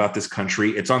much about this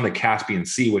country. It's on the Caspian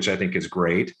Sea, which I think is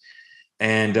great.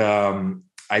 And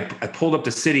I pulled up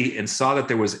the city and saw that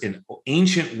there was an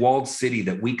ancient walled city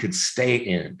that we could stay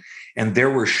in. And there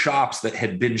were shops that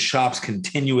had been shops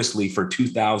continuously for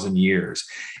 2,000 years.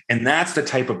 And that's the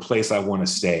type of place I want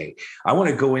to stay. I want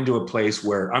to go into a place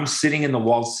where I'm sitting in the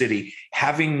walled city,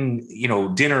 having,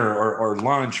 dinner or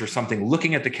lunch or something,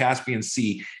 looking at the Caspian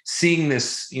Sea, seeing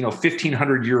this,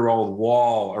 1,500-year-old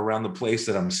wall around the place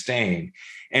that I'm staying,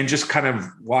 and just kind of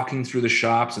walking through the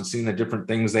shops and seeing the different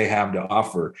things they have to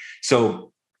offer.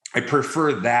 So I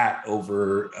prefer that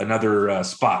over another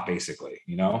spot, basically,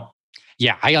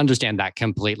 Yeah, I understand that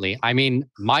completely. I mean,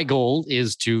 my goal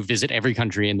is to visit every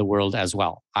country in the world as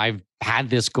well. I've had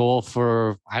this goal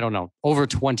for, over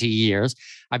 20 years.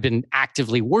 I've been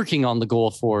actively working on the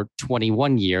goal for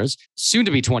 21 years, soon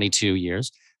to be 22 years.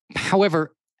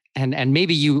 However, and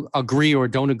maybe you agree or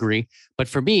don't agree, but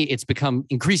for me, it's become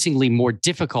increasingly more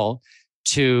difficult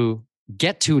to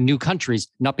get to new countries,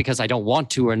 not because I don't want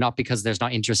to or not because there's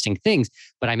not interesting things.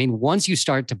 But I mean, once you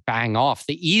start to bang off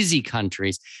the easy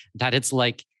countries, that it's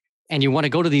like, and you want to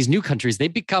go to these new countries, they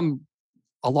become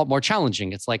a lot more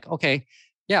challenging. It's like, okay,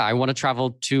 yeah, I want to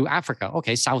travel to Africa.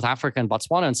 Okay, South Africa and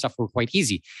Botswana and stuff were quite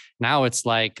easy. Now it's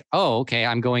like, oh, okay,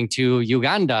 I'm going to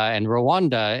Uganda and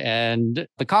Rwanda and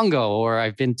the Congo, or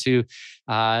I've been to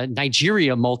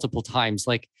Nigeria multiple times.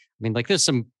 There's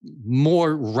some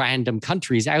more random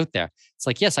countries out there. It's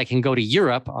like, yes, I can go to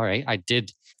Europe. All right. I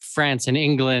did France and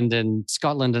England and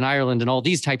Scotland and Ireland and all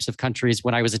these types of countries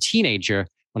when I was a teenager,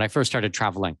 when I first started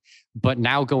traveling. But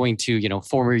now going to,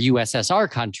 former USSR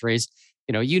countries,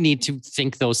 you need to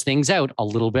think those things out a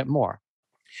little bit more.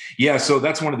 Yeah. So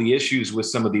that's one of the issues with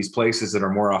some of these places that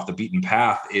are more off the beaten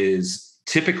path is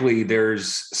typically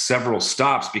there's several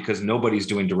stops because nobody's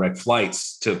doing direct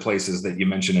flights to places that you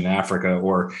mentioned in Africa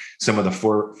or some of the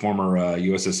former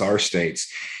USSR states.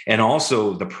 And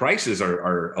also the prices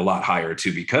are a lot higher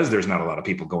too, because there's not a lot of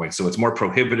people going. So it's more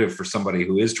prohibitive for somebody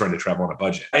who is trying to travel on a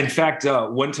budget. In fact,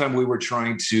 one time we were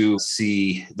trying to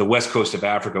see the west coast of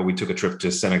Africa. We took a trip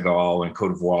to Senegal and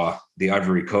Cote d'Ivoire, the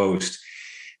Ivory Coast.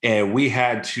 And we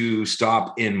had to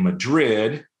stop in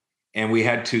Madrid and we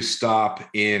had to stop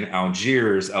in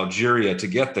Algeria to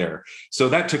get there. So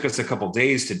that took us a couple of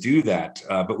days to do that.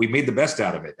 But we made the best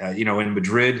out of it. In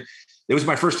Madrid, it was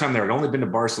my first time there. I'd only been to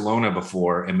Barcelona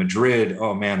before. And Madrid,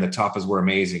 oh man, the tapas were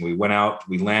amazing. We went out,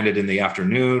 we landed in the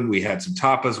afternoon. We had some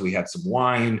tapas, we had some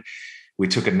wine. We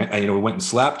took we went and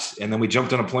slept, and then we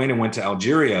jumped on a plane and went to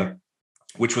Algeria,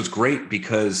 which was great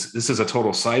because this is a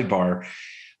total sidebar.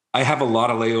 I have a lot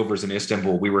of layovers in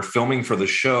Istanbul. We were filming for the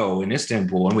show in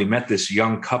Istanbul, and we met this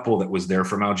young couple that was there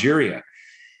from Algeria.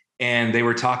 And they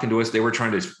were talking to us. They were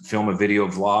trying to film a video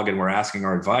vlog and were asking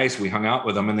our advice. We hung out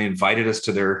with them and they invited us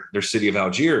to their city of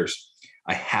Algiers.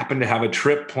 I happened to have a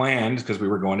trip planned because we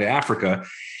were going to Africa.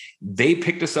 They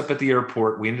picked us up at the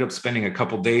airport. We ended up spending a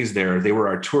couple days there. They were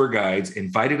our tour guides,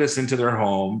 invited us into their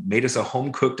home, made us a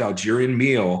home-cooked Algerian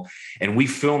meal, and we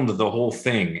filmed the whole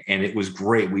thing. And it was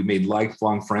great. We made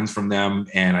lifelong friends from them,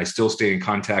 and I still stay in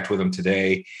contact with them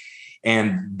today.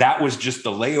 And that was just the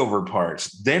layover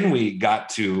parts. Then we got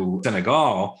to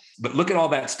Senegal, but look at all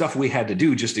that stuff we had to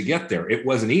do just to get there. It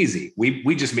wasn't easy.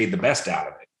 We just made the best out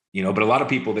of it, but a lot of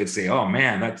people, they'd say, oh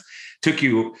man, that took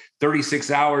you 36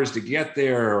 hours to get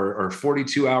there or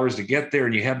 42 hours to get there.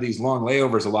 And you have these long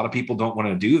layovers. A lot of people don't want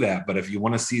to do that. But if you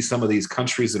want to see some of these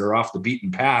countries that are off the beaten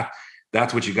path,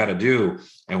 that's what you got to do.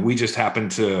 And we just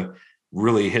happened to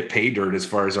really hit pay dirt as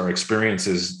far as our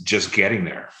experiences just getting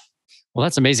there. Well,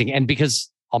 that's amazing. And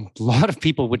because a lot of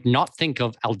people would not think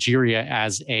of Algeria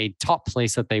as a top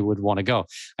place that they would want to go.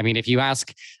 I mean, if you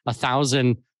ask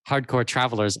 1,000 hardcore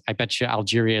travelers, I bet you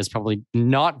Algeria is probably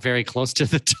not very close to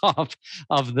the top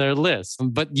of their list,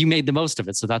 but you made the most of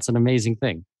it. So that's an amazing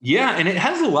thing. Yeah. And it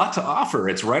has a lot to offer.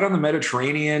 It's right on the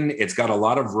Mediterranean. It's got a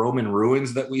lot of Roman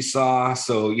ruins that we saw.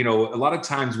 So, a lot of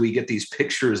times we get these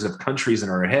pictures of countries in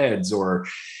our heads, or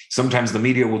sometimes the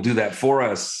media will do that for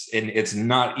us. And it's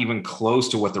not even close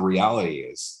to what the reality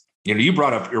is. You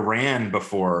brought up Iran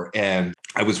before, and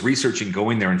I was researching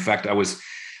going there. In fact, I was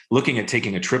looking at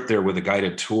taking a trip there with a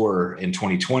guided tour in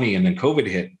 2020, and then COVID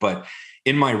hit. But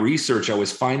in my research, I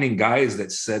was finding guys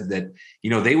that said that,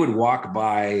 they would walk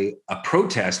by a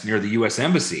protest near the US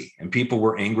embassy and people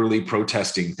were angrily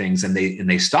protesting things. And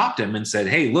they stopped him and said,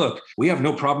 hey, look, we have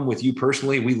no problem with you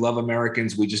personally. We love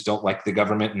Americans. We just don't like the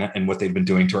government and what they've been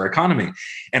doing to our economy.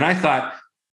 And I thought,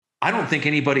 I don't think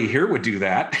anybody here would do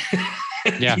that.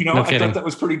 Yeah, I thought that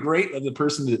was pretty great of the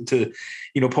person to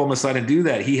pull him aside and do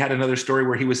that. He had another story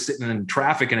where he was sitting in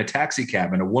traffic in a taxi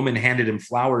cab and a woman handed him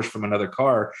flowers from another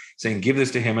car saying, give this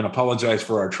to him and apologize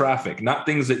for our traffic. Not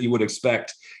things that you would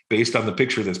expect based on the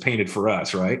picture that's painted for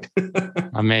us, right?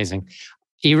 Amazing.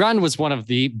 Iran was one of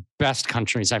the best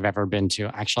countries I've ever been to.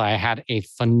 Actually, I had a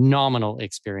phenomenal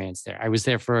experience there. I was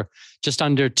there for just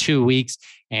under 2 weeks.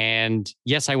 And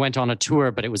yes, I went on a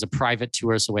tour, but it was a private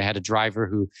tour. So we had a driver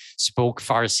who spoke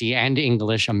Farsi and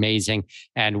English, amazing.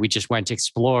 And we just went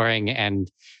exploring and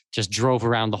just drove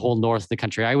around the whole north of the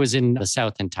country. I was in the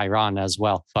south in Tehran as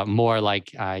well, but more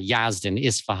like Yazd and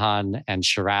Isfahan and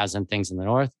Shiraz and things in the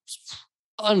north.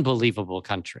 Unbelievable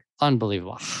country.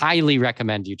 Unbelievable. Highly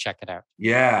recommend you check it out.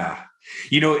 Yeah.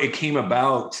 It came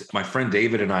about, my friend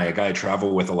David and I, a guy I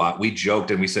travel with a lot, we joked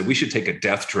and we said, we should take a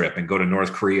death trip and go to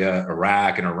North Korea,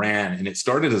 Iraq, and Iran. And it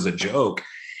started as a joke.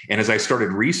 And as I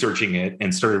started researching it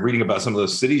and started reading about some of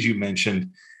those cities you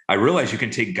mentioned, I realized you can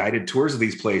take guided tours of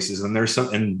these places and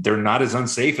they're not as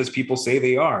unsafe as people say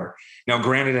they are. Now,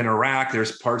 granted, in Iraq,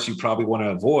 there's parts you probably want to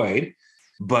avoid.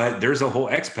 But there's a whole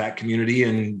expat community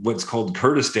in what's called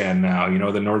Kurdistan now,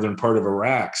 the northern part of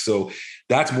Iraq. So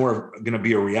that's more going to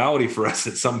be a reality for us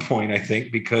at some point, I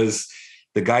think, because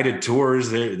the guided tours,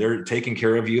 they're taking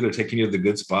care of you. They're taking you to the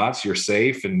good spots. You're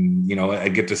safe. And, I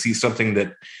get to see something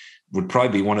that would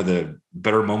probably be one of the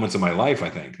better moments of my life, I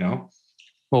think. No?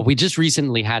 Well, we just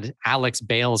recently had Alex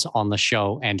Bales on the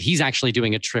show, and he's actually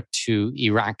doing a trip to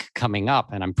Iraq coming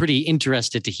up. And I'm pretty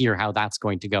interested to hear how that's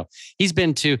going to go. He's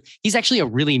actually a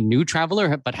really new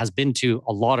traveler, but has been to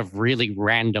a lot of really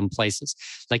random places.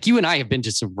 Like you and I have been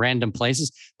to some random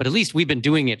places, but at least we've been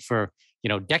doing it for,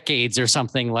 decades or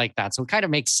something like that. So it kind of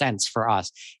makes sense for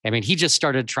us. I mean, he just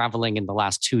started traveling in the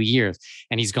last 2 years,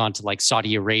 and he's gone to like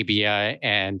Saudi Arabia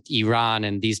and Iran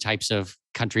and these types of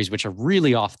countries, which are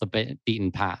really off the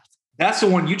beaten path. That's the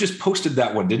one you just posted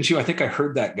that one, didn't you? I think I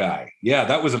heard that guy. Yeah,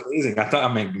 that was amazing. I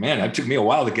thought, man, it took me a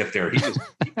while to get there. He just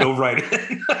dove right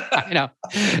in. I know.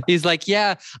 He's like,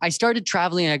 yeah, I started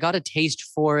traveling. I got a taste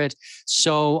for it.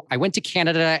 So I went to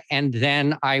Canada and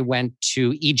then I went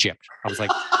to Egypt. I was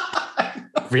like,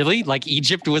 really? Like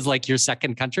Egypt was like your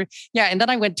second country? Yeah. And then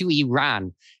I went to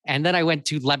Iran and then I went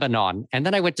to Lebanon and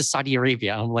then I went to Saudi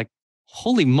Arabia. I'm like,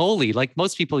 holy moly. Like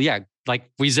most people, yeah, like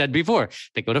we said before,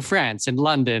 they go to France and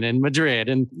London and Madrid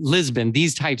and Lisbon,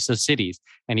 these types of cities.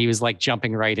 And he was like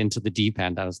jumping right into the deep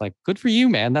end. I was like, good for you,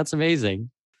 man. That's amazing.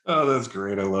 Oh, that's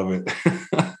great. I love it.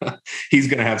 He's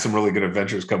going to have some really good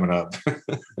adventures coming up.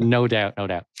 No doubt, no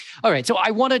doubt. All right. So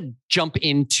I want to jump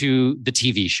into the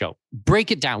TV show.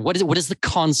 Break it down. What is it? What is the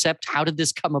concept? How did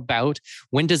this come about?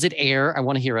 When does it air? I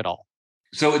want to hear it all.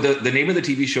 So the name of the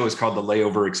TV show is called The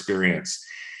Layover Experience.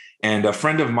 And a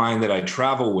friend of mine that I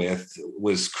travel with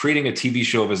was creating a TV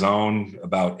show of his own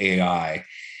about AI.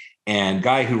 And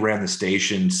guy who ran the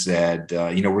station said,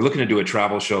 we're looking to do a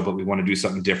travel show, but we want to do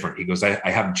something different. He goes, I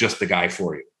have just the guy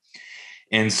for you.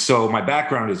 And so my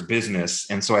background is business.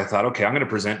 And so I thought, okay, I'm going to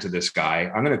present to this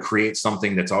guy. I'm going to create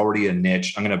something that's already a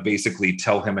niche. I'm going to basically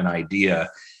tell him an idea.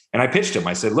 And I pitched him.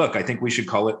 I said, look, I think we should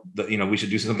call it, we should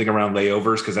do something around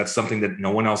layovers because that's something that no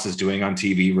one else is doing on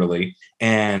TV really.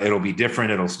 And it'll be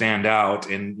different. It'll stand out.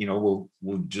 And, we'll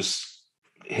just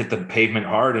hit the pavement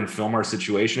hard and film our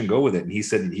situation and go with it. And he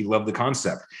said he loved the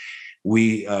concept.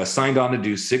 We signed on to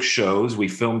do 6 shows. We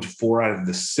filmed 4 out of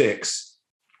the 6.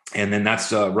 And then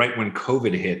that's right when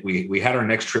COVID hit. We had our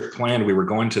next trip planned. We were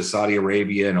going to Saudi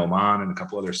Arabia and Oman and a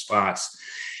couple other spots.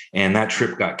 And that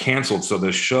trip got canceled. So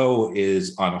the show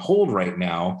is on hold right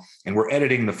now. And we're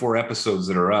editing the 4 episodes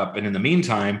that are up. And in the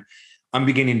meantime, I'm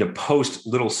beginning to post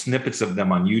little snippets of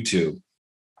them on YouTube.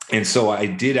 And so I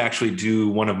did actually do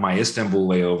one of my Istanbul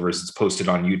layovers. It's posted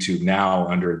on YouTube now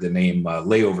under the name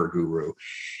Layover Guru.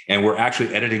 And we're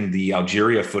actually editing the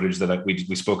Algeria footage that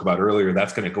we spoke about earlier.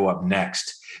 That's going to go up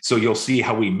next. So you'll see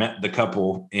how we met the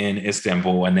couple in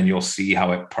Istanbul, and then you'll see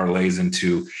how it parlays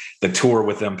into the tour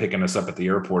with them picking us up at the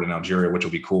airport in Algeria, which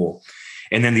will be cool.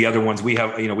 And then the other ones we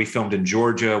have, we filmed in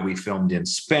Georgia, we filmed in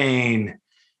Spain.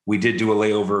 We did do a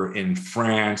layover in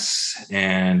France,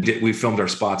 and we filmed our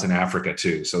spots in Africa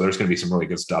too. So there's going to be some really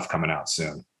good stuff coming out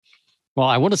soon. Well,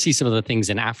 I want to see some of the things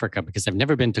in Africa because I've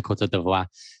never been to Côte d'Ivoire.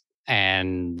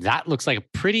 And that looks like a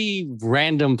pretty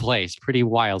random place, pretty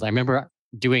wild. I remember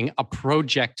doing a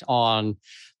project on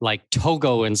like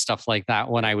Togo and stuff like that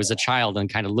when I was a child and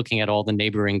kind of looking at all the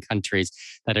neighboring countries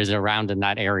that is around in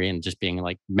that area and just being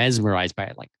like mesmerized by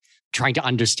it, like trying to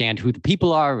understand who the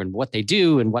people are and what they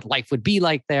do and what life would be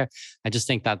like there. I just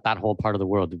think that whole part of the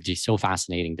world would be so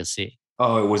fascinating to see.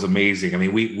 Oh, it was amazing. I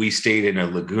mean, we stayed in a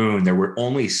lagoon. There were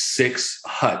only 6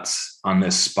 huts on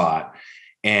this spot.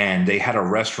 And they had a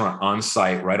restaurant on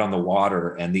site right on the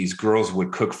water. And these girls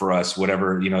would cook for us,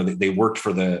 whatever, they worked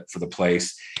for the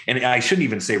place. And I shouldn't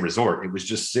even say resort. It was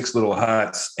just 6 little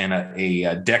huts and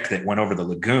a deck that went over the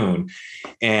lagoon.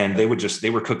 And they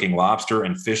were cooking lobster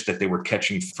and fish that they were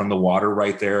catching from the water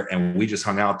right there. And we just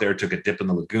hung out there, took a dip in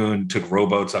the lagoon, took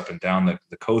rowboats up and down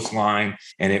the coastline.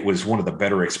 And it was one of the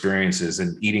better experiences,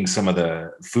 and eating some of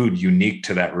the food unique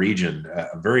to that region,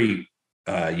 a very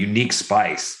unique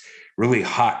spice. Really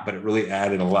hot, but it really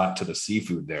added a lot to the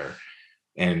seafood there.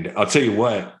 And I'll tell you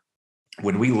what,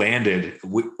 when we landed,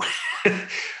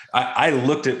 I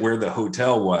looked at where the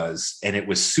hotel was and it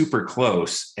was super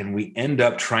close. And we end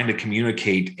up trying to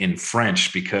communicate in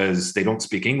French because they don't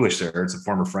speak English there. It's a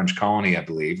former French colony, I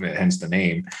believe, hence the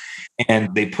name.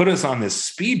 And they put us on this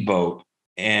speedboat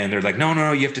and they're like,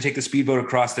 no, you have to take the speedboat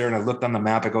across there. And I looked on the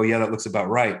map. I go, yeah, that looks about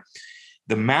right.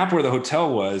 The map where the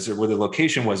hotel was, or where the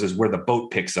location was, is where the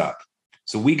boat picks up.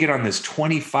 So we get on this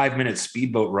 25-minute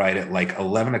speedboat ride at like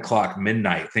 11 o'clock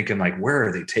midnight, thinking like, where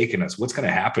are they taking us? What's going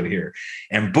to happen here?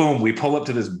 And boom, we pull up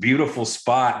to this beautiful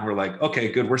spot and we're like,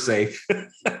 okay, good. We're safe.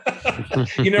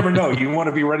 You never know. You want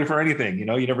to be ready for anything. You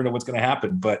never know what's going to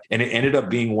happen. And it ended up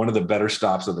being one of the better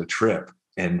stops of the trip.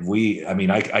 And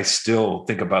I still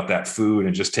think about that food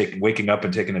and just waking up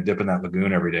and taking a dip in that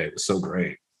lagoon every day. It was so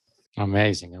great.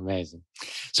 Amazing.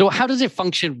 So how does it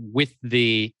function with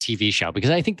the TV show? Because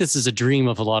I think this is a dream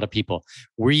of a lot of people.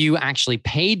 Were you actually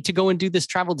paid to go and do this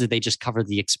travel? Did they just cover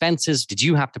the expenses? Did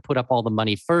you have to put up all the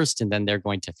money first and then they're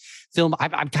going to film?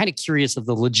 I'm kind of curious of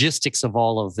the logistics of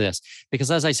all of this,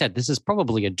 because as I said, this is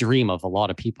probably a dream of a lot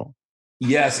of people.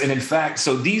 Yes. And in fact,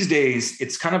 so these days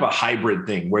it's kind of a hybrid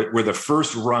thing where the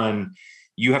first run,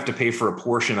 you have to pay for a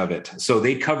portion of it. So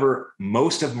they cover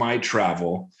most of my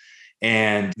travel.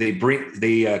 And they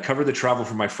cover the travel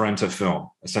for my friend to film,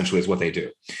 essentially is what they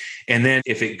do. And then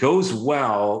if it goes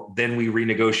well, then we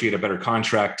renegotiate a better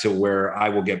contract to where I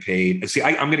will get paid. See,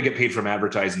 I'm going to get paid from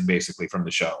advertising, basically from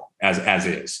the show as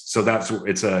is. So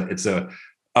it's a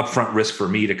upfront risk for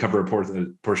me to cover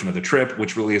a portion of the trip,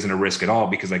 which really isn't a risk at all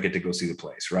because I get to go see the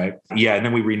place, right? Yeah, and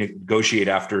then we renegotiate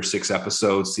after 6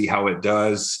 episodes, see how it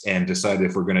does, and decide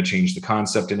if we're going to change the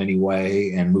concept in any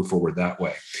way and move forward that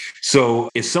way. So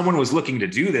if someone was looking to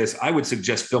do this, I would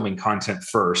suggest filming content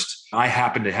first. I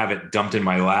happen to have it dumped in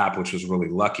my lap, which was really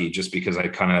lucky just because I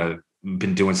kind of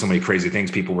been doing so many crazy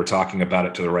things. People were talking about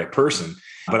it to the right person.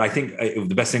 But I think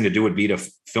the best thing to do would be to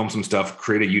film some stuff,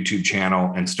 create a YouTube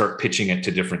channel, and start pitching it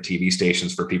to different TV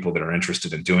stations for people that are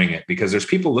interested in doing it. Because there's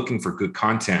people looking for good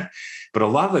content, but a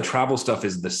lot of the travel stuff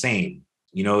is the same.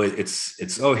 You know,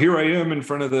 it's oh, here I am in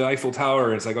front of the Eiffel Tower.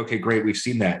 And it's like, okay, great, we've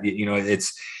seen that. You know,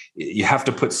 you have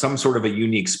to put some sort of a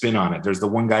unique spin on it. There's the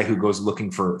one guy who goes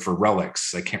looking for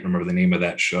relics. I can't remember the name of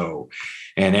that show.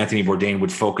 And Anthony Bourdain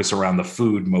would focus around the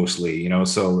food mostly, you know,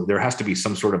 so there has to be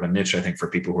some sort of a niche, I think, for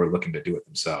people who are looking to do it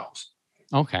themselves.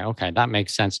 Okay. That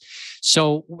makes sense.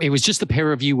 So it was just the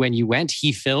pair of you when you went,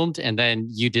 he filmed, and then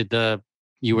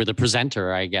you were the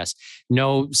presenter, I guess.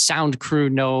 No sound crew,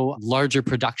 no larger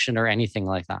production or anything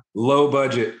like that. Low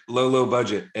budget.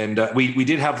 And we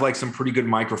did have like some pretty good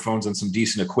microphones and some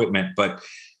decent equipment, but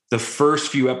the first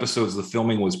few episodes, the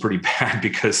filming was pretty bad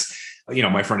because, you know,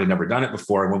 my friend had never done it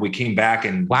before. And when we came back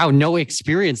and... Wow, no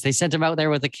experience. They sent him out there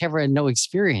with a camera and no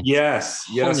experience. Yes.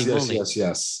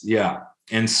 Yeah.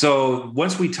 And so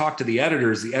once we talked to the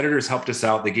editors helped us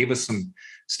out. They gave us some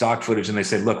stock footage and they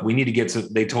said, look, we need to get to,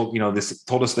 they told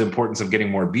us the importance of getting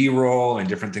more B-roll and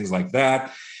different things like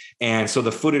that. And so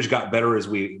the footage got better as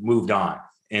we moved on.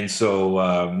 And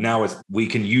so now we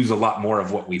can use a lot more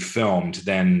of what we filmed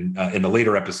than in the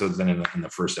later episodes than in the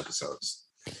first episodes.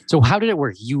 So how did it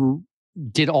work? You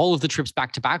did all of the trips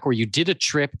back to back, or you did a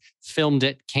trip, filmed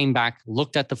it, came back,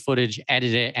 looked at the footage,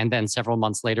 edited it, and then several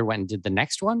months later went and did the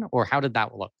next one? Or how did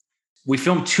that look? We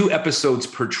filmed 2 episodes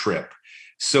per trip.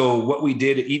 So what we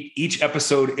did, each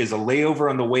episode is a layover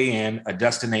on the way in, a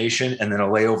destination, and then a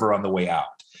layover on the way out.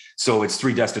 So it's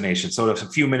 3 destinations. So it's a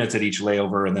few minutes at each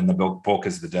layover, and then the bulk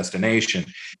is the destination.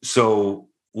 So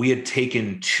we had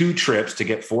taken 2 trips to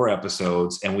get 4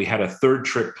 episodes, and we had a 3rd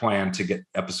trip planned to get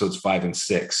episodes 5 and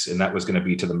 6. And that was going to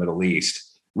be to the Middle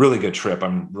East. Really good trip.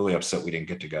 I'm really upset we didn't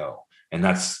get to go. And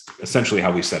that's essentially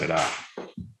how we set it up.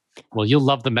 Well, you'll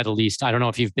love the Middle East. I don't know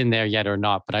if you've been there yet or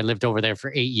not, but I lived over there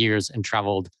for 8 years and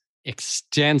traveled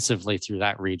extensively through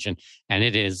that region. And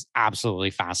it is absolutely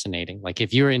fascinating. Like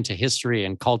if you're into history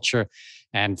and culture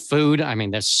and food, I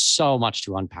mean, there's so much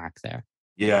to unpack there.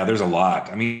 Yeah, there's a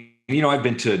lot. I mean, you know, I've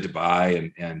been to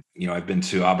Dubai and you know, I've been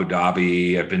to Abu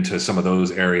Dhabi. I've been to some of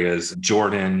those areas,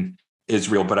 Jordan,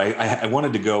 Israel, but I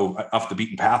wanted to go off the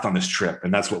beaten path on this trip,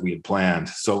 and that's what we had planned.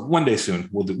 So one day soon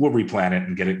we'll replan it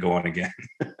and get it going again.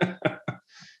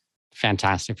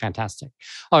 Fantastic.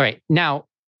 All right. Now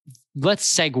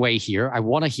let's segue here. I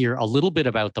want to hear a little bit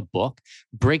about the book,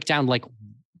 break down like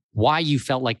why you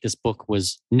felt like this book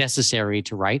was necessary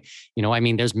to write. You know, I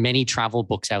mean, there's many travel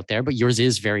books out there, but yours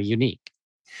is very unique.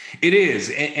 It is.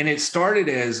 And it started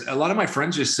as a lot of my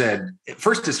friends just said,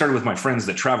 first it started with my friends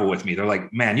that travel with me. They're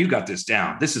like, man, you got this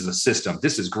down. This is a system.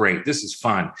 This is great. This is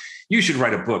fun. You should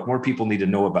write a book. More people need to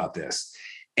know about this.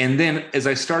 And then as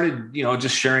I started, you know,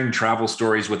 just sharing travel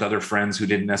stories with other friends who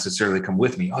didn't necessarily come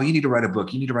with me. Oh, you need to write a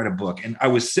book. You need to write a book. And I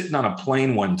was sitting on a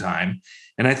plane one time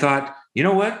and I thought, you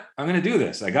know what? I'm going to do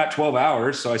this. I got 12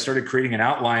 hours. So I started creating an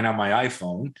outline on my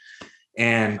iPhone.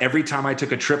 And every time I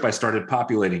took a trip, I started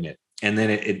populating it. And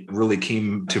then it really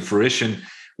came to fruition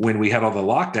when we had all the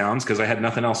lockdowns because I had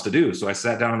nothing else to do. So I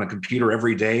sat down on the computer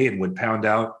every day and would pound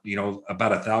out, you know,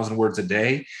 about 1,000 words a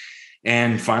day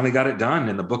and finally got it done.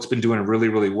 And the book's been doing really,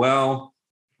 really well.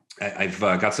 I've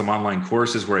got some online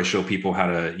courses where I show people how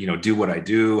to, you know, do what I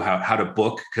do, how to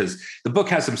book, because the book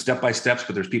has some step-by-steps,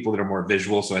 but there's people that are more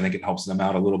visual. So I think it helps them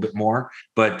out a little bit more.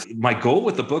 But my goal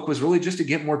with the book was really just to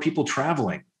get more people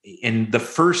traveling. And the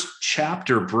first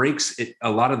chapter breaks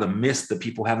a lot of the myths that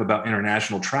people have about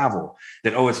international travel,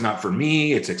 that, oh, it's not for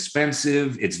me, it's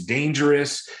expensive, it's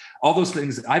dangerous. All those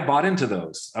things, I bought into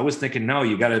those. I was thinking, no,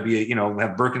 you got to be, you know,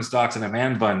 have Birkenstocks and a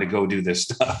man bun to go do this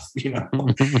stuff, you know.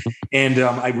 And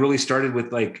I really started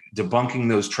with like debunking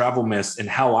those travel myths and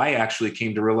how I actually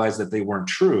came to realize that they weren't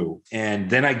true. And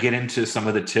then I get into some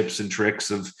of the tips and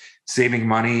tricks of saving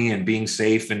money and being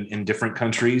safe in different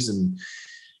countries. And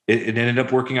it ended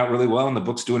up working out really well. And the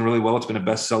book's doing really well. It's been a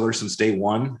bestseller since day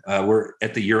one. We're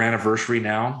at the year anniversary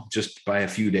now, just by a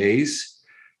few days.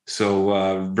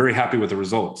 So very happy with the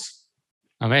results.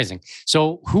 Amazing.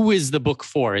 So who is the book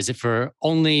for? Is it for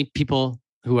only people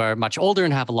who are much older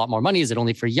and have a lot more money? Is it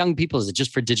only for young people? Is it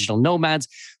just for digital nomads?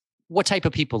 What type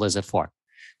of people is it for?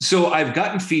 So I've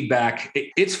gotten feedback.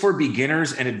 It's for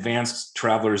beginners and advanced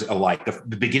travelers alike.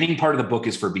 The beginning part of the book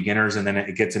is for beginners, and then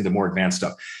it gets into more advanced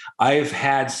stuff. I've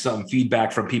had some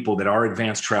feedback from people that are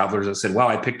advanced travelers that said, wow,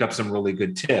 I picked up some really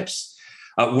good tips.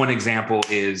 One example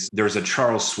is there's a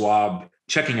Charles Schwab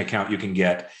checking account you can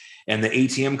get, and the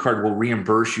ATM card will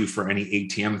reimburse you for any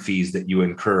ATM fees that you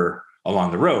incur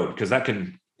along the road, because that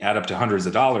can add up to hundreds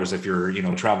of dollars if you're,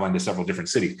 traveling to several different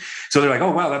cities. So they're like, oh,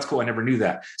 wow, that's cool. I never knew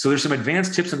that. So there's some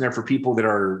advanced tips in there for people that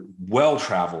are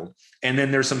well-traveled. And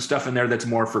then there's some stuff in there that's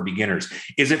more for beginners.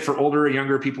 Is it for older or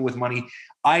younger people with money?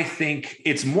 I think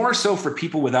it's more so for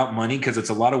people without money, because it's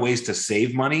a lot of ways to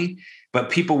save money, but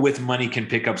people with money can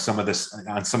pick up some of this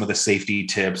on some of the safety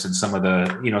tips and some of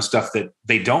the, stuff that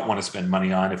they don't want to spend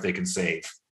money on if they can save,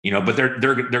 but they're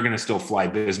going to still fly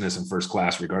business and first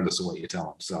class regardless of what you tell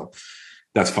them. So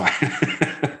that's fine.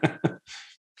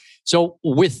 So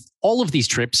with all of these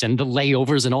trips and the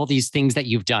layovers and all these things that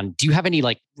you've done, do you have any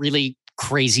really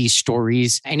crazy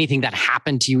stories, anything that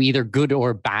happened to you, either good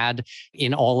or bad,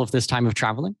 in all of this time of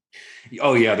traveling?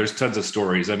 Oh yeah, there's tons of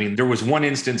stories. I mean, there was one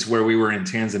instance where we were in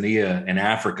Tanzania in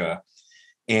Africa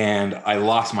and I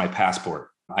lost my passport.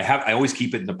 I always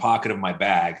keep it in the pocket of my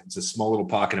bag. It's a small little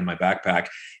pocket in my backpack,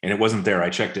 and it wasn't there. I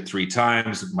checked it 3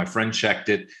 times. My friend checked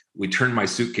it. We turned my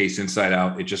suitcase inside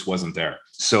out. It just wasn't there.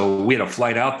 So we had a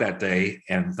flight out that day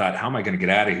and thought, how am I going to get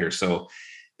out of here? So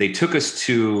they took us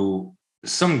to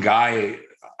some guy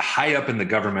high up in the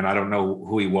government. I don't know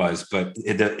who he was, but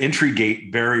the entry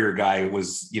gate barrier guy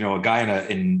was, a guy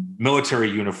in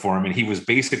military uniform. And he was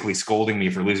basically scolding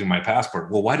me for losing my passport.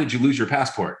 Well, why did you lose your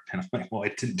passport? And I'm like, well, I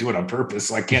didn't do it on purpose,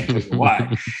 so I can't tell you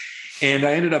why. And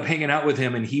I ended up hanging out with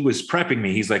him, and he was prepping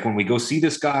me. He's like, when we go see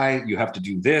this guy, you have to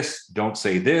do this. Don't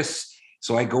say this.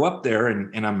 So I go up there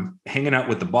and I'm hanging out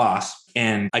with the boss,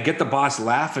 and I get the boss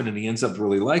laughing, and he ends up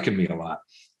really liking me a lot.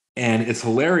 And it's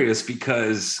hilarious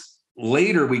because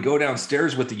later we go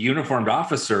downstairs with the uniformed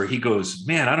officer. He goes,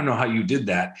 man, I don't know how you did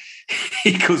that.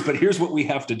 He goes, but here's what we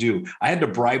have to do. I had to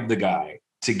bribe the guy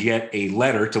to get a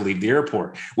letter to leave the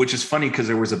airport, which is funny because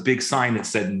there was a big sign that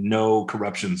said no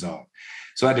corruption zone.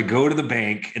 So I had to go to the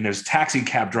bank, and there's taxi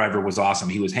cab driver was awesome.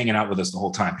 He was hanging out with us the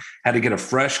whole time. Had to get a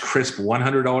fresh, crisp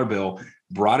 $100 bill,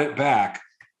 brought it back.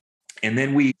 And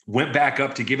then we went back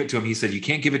up to give it to him. He said, you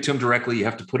can't give it to him directly. You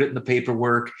have to put it in the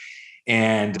paperwork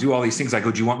and do all these things. I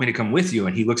go, do you want me to come with you?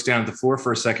 And he looks down at the floor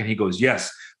for a second. He goes,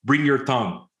 yes, bring your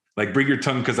tongue. Bring your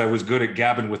tongue, because I was good at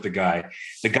gabbing with the guy.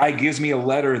 The guy gives me a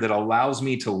letter that allows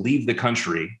me to leave the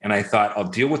country. And I thought, I'll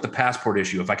deal with the passport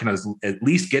issue. If I can at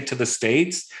least get to the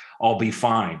States, I'll be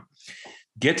fine.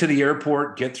 Get to the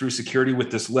airport, get through security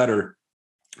with this letter.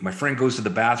 My friend goes to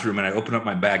the bathroom, and I open up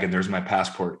my bag, and there's my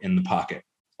passport in the pocket.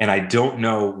 And I don't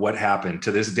know what happened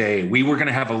to this day. We were going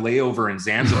to have a layover in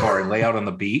Zanzibar and lay out on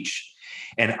the beach.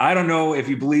 And I don't know if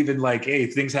you believe in hey,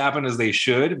 things happen as they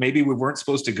should. Maybe we weren't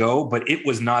supposed to go, but it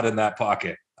was not in that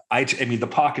pocket. I mean, the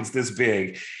pocket's this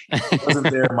big. It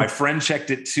wasn't there. My friend checked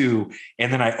it too.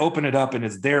 And then I open it up, and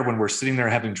it's there when we're sitting there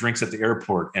having drinks at the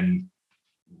airport. And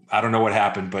I don't know what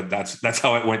happened, but that's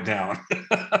how it went down.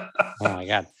 Oh my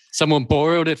God. Someone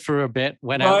borrowed it for a bit,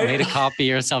 went out, made a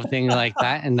copy or something like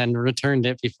that, and then returned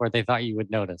it before they thought you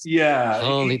would notice. Yeah.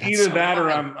 Either that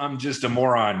or I'm just a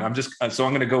moron. So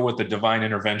I'm going to go with the divine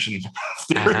intervention so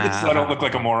I don't look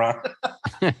like a moron.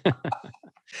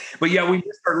 But yeah, we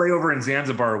missed our layover in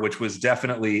Zanzibar, which was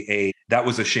definitely that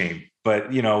was a shame,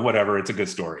 but whatever. It's a good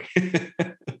story.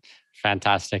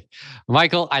 Fantastic.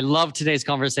 Michael, I love today's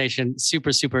conversation.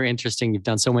 Super, super interesting. You've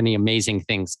done so many amazing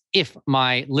things. If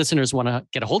my listeners want to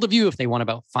get a hold of you, if they want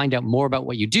to find out more about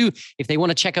what you do, if they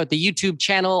want to check out the YouTube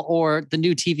channel or the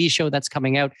new TV show that's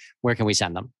coming out, where can we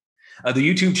send them? The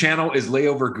YouTube channel is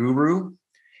Layover Guru.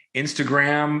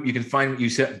 Instagram, you can find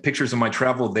pictures of my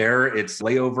travel there. It's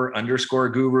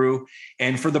layover_guru.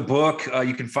 And for the book,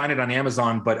 you can find it on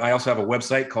Amazon, but I also have a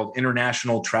website called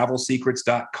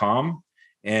internationaltravelsecrets.com.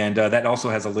 And that also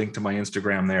has a link to my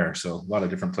Instagram there. So a lot of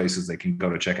different places they can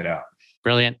go to check it out.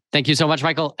 Brilliant. Thank you so much,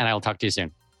 Michael. And I will talk to you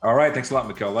soon. All right. Thanks a lot,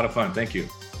 Mikhail. A lot of fun. Thank you.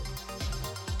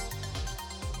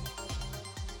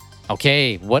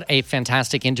 Okay, what a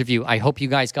fantastic interview. I hope you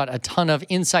guys got a ton of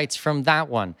insights from that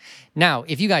one. Now,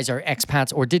 if you guys are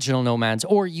expats or digital nomads,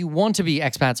 or you want to be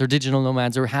expats or digital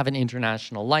nomads or have an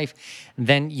international life,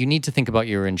 then you need to think about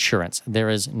your insurance. There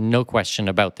is no question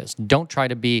about this. Don't try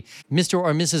to be Mr.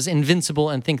 or Mrs. Invincible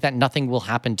and think that nothing will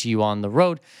happen to you on the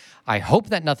road. I hope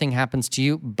that nothing happens to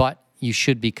you, but you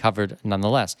should be covered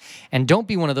nonetheless. And don't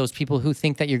be one of those people who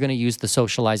think that you're going to use the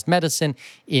socialized medicine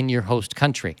in your host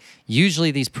country.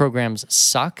 Usually these programs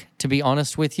suck, to be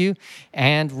honest with you.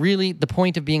 And really, the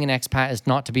point of being an expat is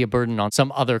not to be a burden on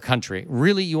some other country.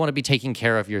 Really, you want to be taking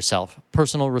care of yourself.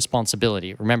 Personal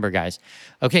responsibility. Remember, guys.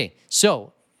 Okay,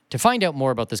 so to find out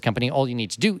more about this company, all you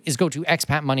need to do is go to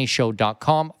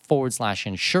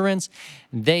expatmoneyshow.com/insurance.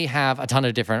 They have a ton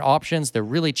of different options. They're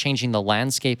really changing the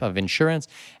landscape of insurance,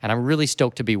 and I'm really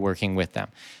stoked to be working with them.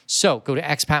 So go to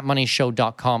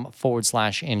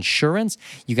expatmoneyshow.com/insurance.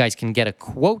 You guys can get a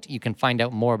quote. You can find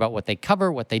out more about what they cover,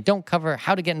 what they don't cover,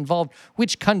 how to get involved,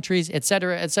 which countries,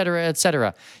 etc., etc.,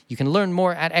 etc. You can learn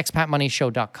more at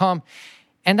expatmoneyshow.com.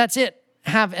 And that's it.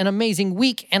 Have an amazing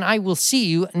week, and I will see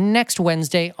you next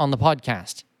Wednesday on the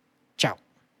podcast. Ciao.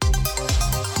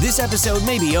 This episode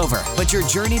may be over, but your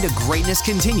journey to greatness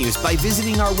continues by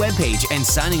visiting our webpage and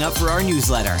signing up for our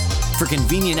newsletter. For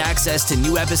convenient access to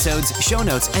new episodes, show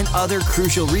notes, and other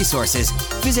crucial resources,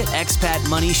 visit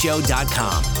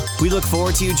expatmoneyshow.com. We look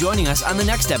forward to you joining us on the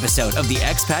next episode of the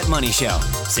Expat Money Show.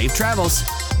 Safe travels.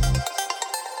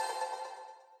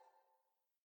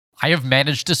 I have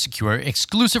managed to secure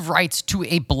exclusive rights to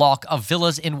a block of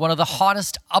villas in one of the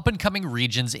hottest up-and-coming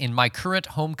regions in my current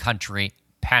home country,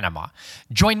 Panama.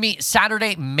 Join me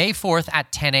Saturday, May 4th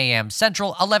at 10 a.m.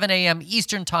 Central, 11 a.m.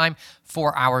 Eastern Time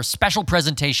for our special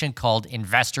presentation called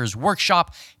Investors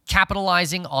Workshop,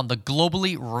 capitalizing on the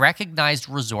globally recognized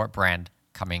resort brand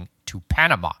coming to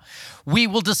Panama. We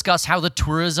will discuss how the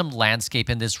tourism landscape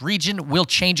in this region will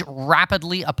change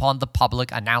rapidly upon the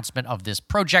public announcement of this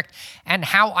project, and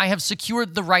how I have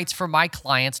secured the rights for my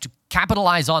clients to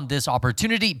capitalize on this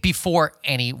opportunity before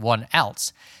anyone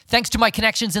else. Thanks to my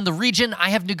connections in the region, I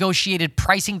have negotiated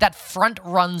pricing that front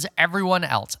runs everyone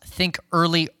else. Think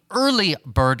early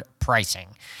bird pricing.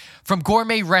 From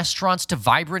gourmet restaurants to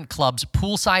vibrant clubs,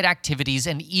 poolside activities,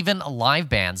 and even live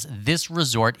bands, this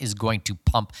resort is going to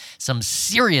pump some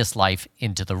serious life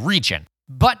into the region.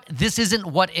 But this isn't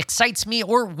what excites me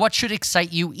or what should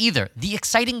excite you either. The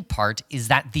exciting part is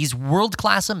that these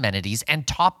world-class amenities and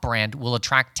top brand will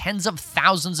attract tens of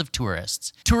thousands of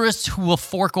tourists. Tourists who will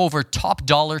fork over top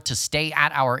dollar to stay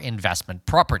at our investment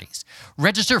properties.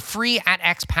 Register free at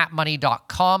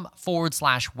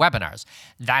expatmoney.com/webinars.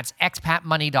 That's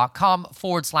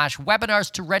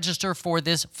expatmoney.com/webinars to register for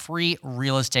this free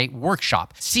real estate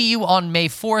workshop. See you on May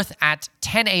 4th at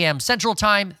 10 a.m. Central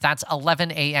Time. That's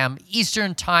 11 a.m. Eastern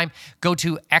Time. Go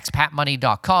to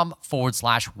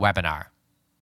expatmoney.com/webinar.